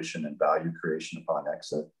correlation and value creation upon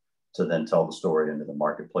exit to then tell the story into the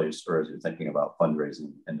marketplace, or as you're thinking about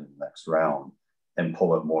fundraising into the next round, and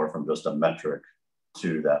pull it more from just a metric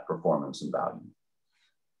to that performance and value.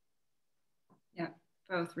 Yeah,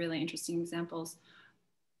 both really interesting examples.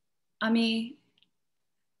 Ami,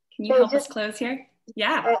 can you help us close here?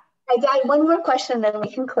 Yeah. I got one more question, then we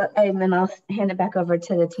can close, and then I'll hand it back over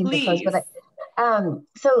to the team to close. But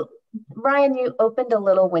so Ryan, you opened a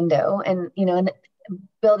little window, and you know, and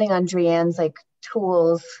building on Drianne's like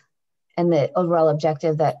tools and the overall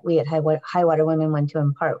objective that we at High Water Women want to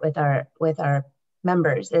impart with our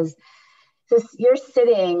members is this: you're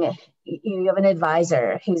sitting, you have an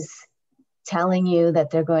advisor who's telling you that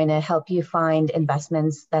they're going to help you find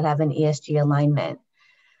investments that have an ESG alignment.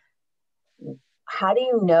 How do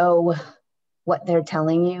you know what they're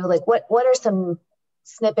telling you? Like what are some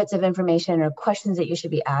snippets of information or questions that you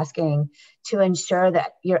should be asking to ensure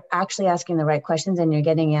that you're actually asking the right questions and you're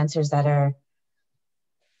getting answers that are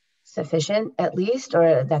sufficient at least,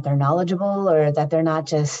 or that they're knowledgeable, or that they're not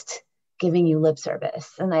just giving you lip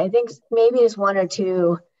service? And I think maybe it's one or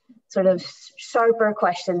two sort of sharper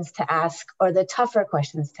questions to ask, or the tougher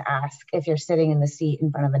questions to ask if you're sitting in the seat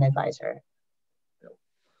in front of an advisor.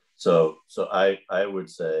 So I would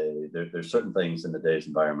say there's certain things in today's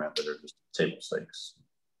environment that are just table stakes.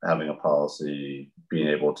 Having a policy, being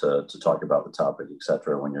able to talk about the topic, et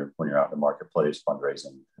cetera, when you're out in the marketplace,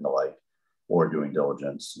 fundraising and the like, or doing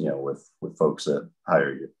diligence, you know, with folks that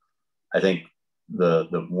hire you. I think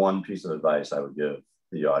the one piece of advice I would give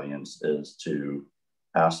the audience is to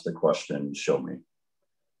ask the question, show me.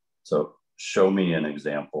 So show me an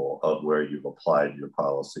example of where you've applied your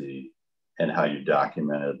policy and how you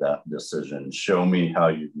documented that decision. Show me how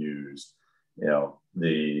you've used, you know,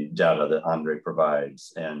 the data that Andre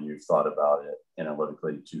provides, and you've thought about it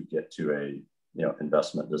analytically to get to a, you know,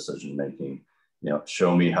 investment decision making. You know,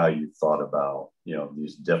 show me how you thought about, you know,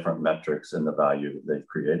 these different metrics and the value that they've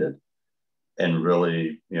created, and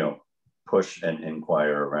really, you know, push and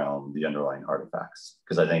inquire around the underlying artifacts,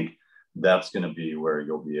 because I think that's going to be where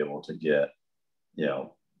you'll be able to get, you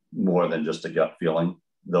know, more than just a gut feeling.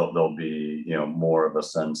 There'll be, you know, more of a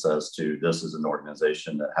sense as to this is an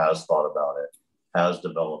organization that has thought about it, has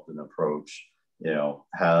developed an approach, you know,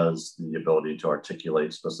 has the ability to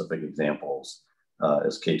articulate specific examples,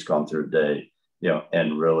 as Kate's gone through today, you know,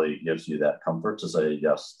 and really gives you that comfort to say,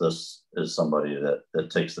 yes, this is somebody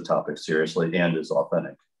that takes the topic seriously and is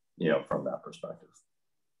authentic, you know, from that perspective.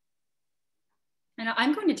 And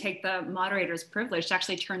I'm going to take the moderator's privilege to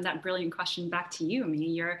actually turn that brilliant question back to you. I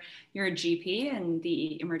mean, you're a GP in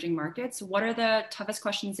the emerging markets. What are the toughest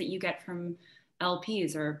questions that you get from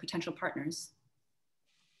LPs or potential partners?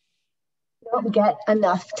 You don't get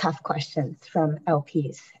enough tough questions from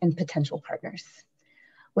LPs and potential partners,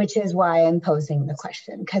 which is why I'm posing the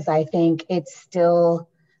question, because I think it's still,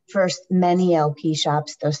 for many LP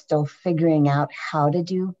shops, they're still figuring out how to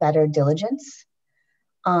do better diligence,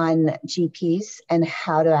 on GPs and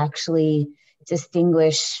how to actually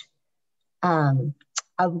distinguish a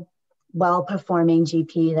well-performing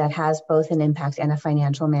GP that has both an impact and a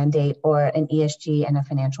financial mandate, or an ESG and a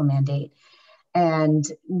financial mandate. And,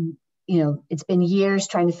 you know, it's been years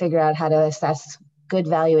trying to figure out how to assess good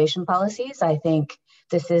valuation policies. I think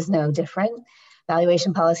this is no different.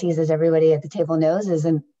 Valuation policies, as everybody at the table knows, is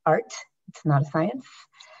an art. It's not a science.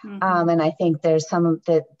 And I think there's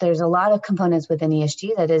there's a lot of components within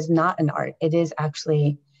ESG that is not an art. It is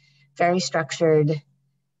actually very structured,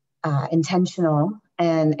 intentional,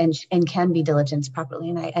 and can be diligenced properly.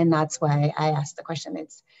 And that's why I asked the question.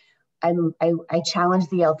 I challenge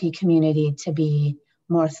the LP community to be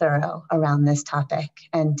more thorough around this topic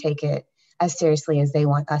and take it as seriously as they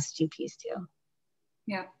want us GPs to.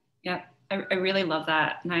 Yeah, yeah, I really love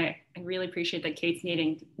that. And I really appreciate that Kate's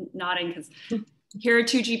nodding, because here are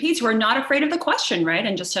two GPs who are not afraid of the question, right?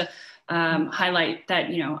 And just to highlight that,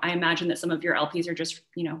 you know, I imagine that some of your LPs are just,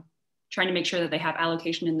 you know, trying to make sure that they have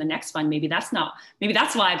allocation in the next fund. Maybe that's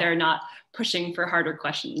why they're not pushing for harder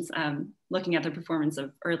questions, looking at the performance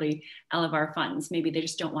of early LFR funds. Maybe they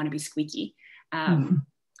just don't want to be squeaky.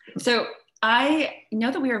 So I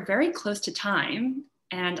know that we are very close to time,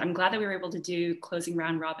 and I'm glad that we were able to do closing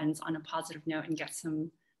round robins on a positive note and get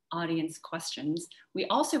some audience questions. We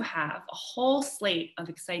also have a whole slate of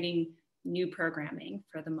exciting new programming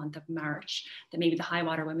for the month of March that maybe the High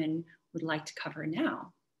Water Women would like to cover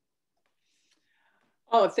now.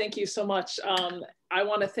 Oh, thank you so much. I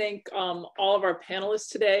want to thank all of our panelists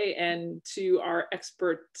today, and to our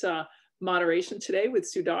expert moderation today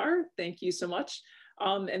with Shu Dar. Thank you so much.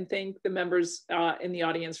 And thank the members in the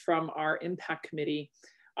audience from our Impact Committee,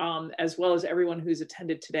 as well as everyone who's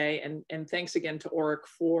attended today. And thanks again to Orrick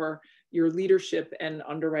for your leadership and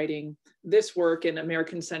underwriting this work. And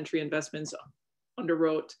American Century Investments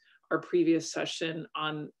underwrote our previous session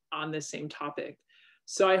on this same topic.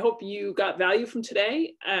 So I hope you got value from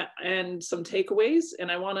today and some takeaways.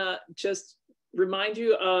 And I want to just remind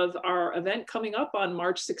you of our event coming up on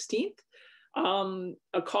March 16th,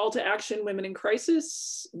 a call to action: women in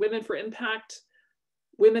crisis, women for impact,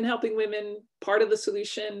 women helping women, part of the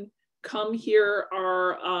solution. Come hear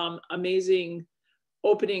our amazing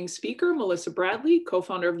opening speaker, Melissa Bradley,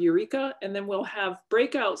 co-founder of Eureka. And then we'll have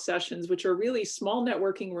breakout sessions, which are really small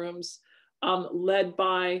networking rooms led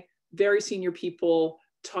by very senior people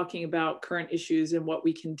talking about current issues and what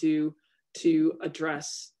we can do to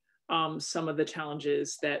address some of the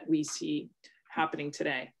challenges that we see happening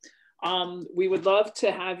today. We would love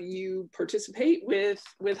to have you participate with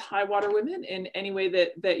High Water Women in any way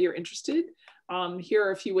that you're interested. Here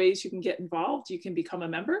are a few ways you can get involved. You can become a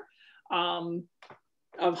member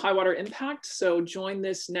of High Water Impact. So join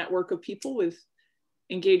this network of people with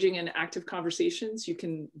engaging in active conversations. You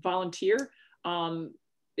can volunteer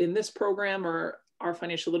in this program or our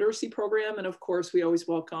financial literacy program. And of course, we always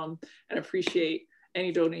welcome and appreciate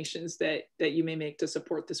any donations that you may make to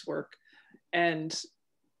support this work. And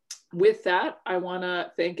with that, I want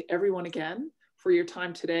to thank everyone again for your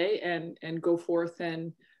time today, and go forth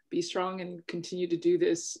and be strong and continue to do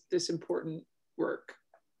this important work.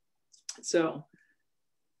 So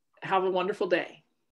have a wonderful day.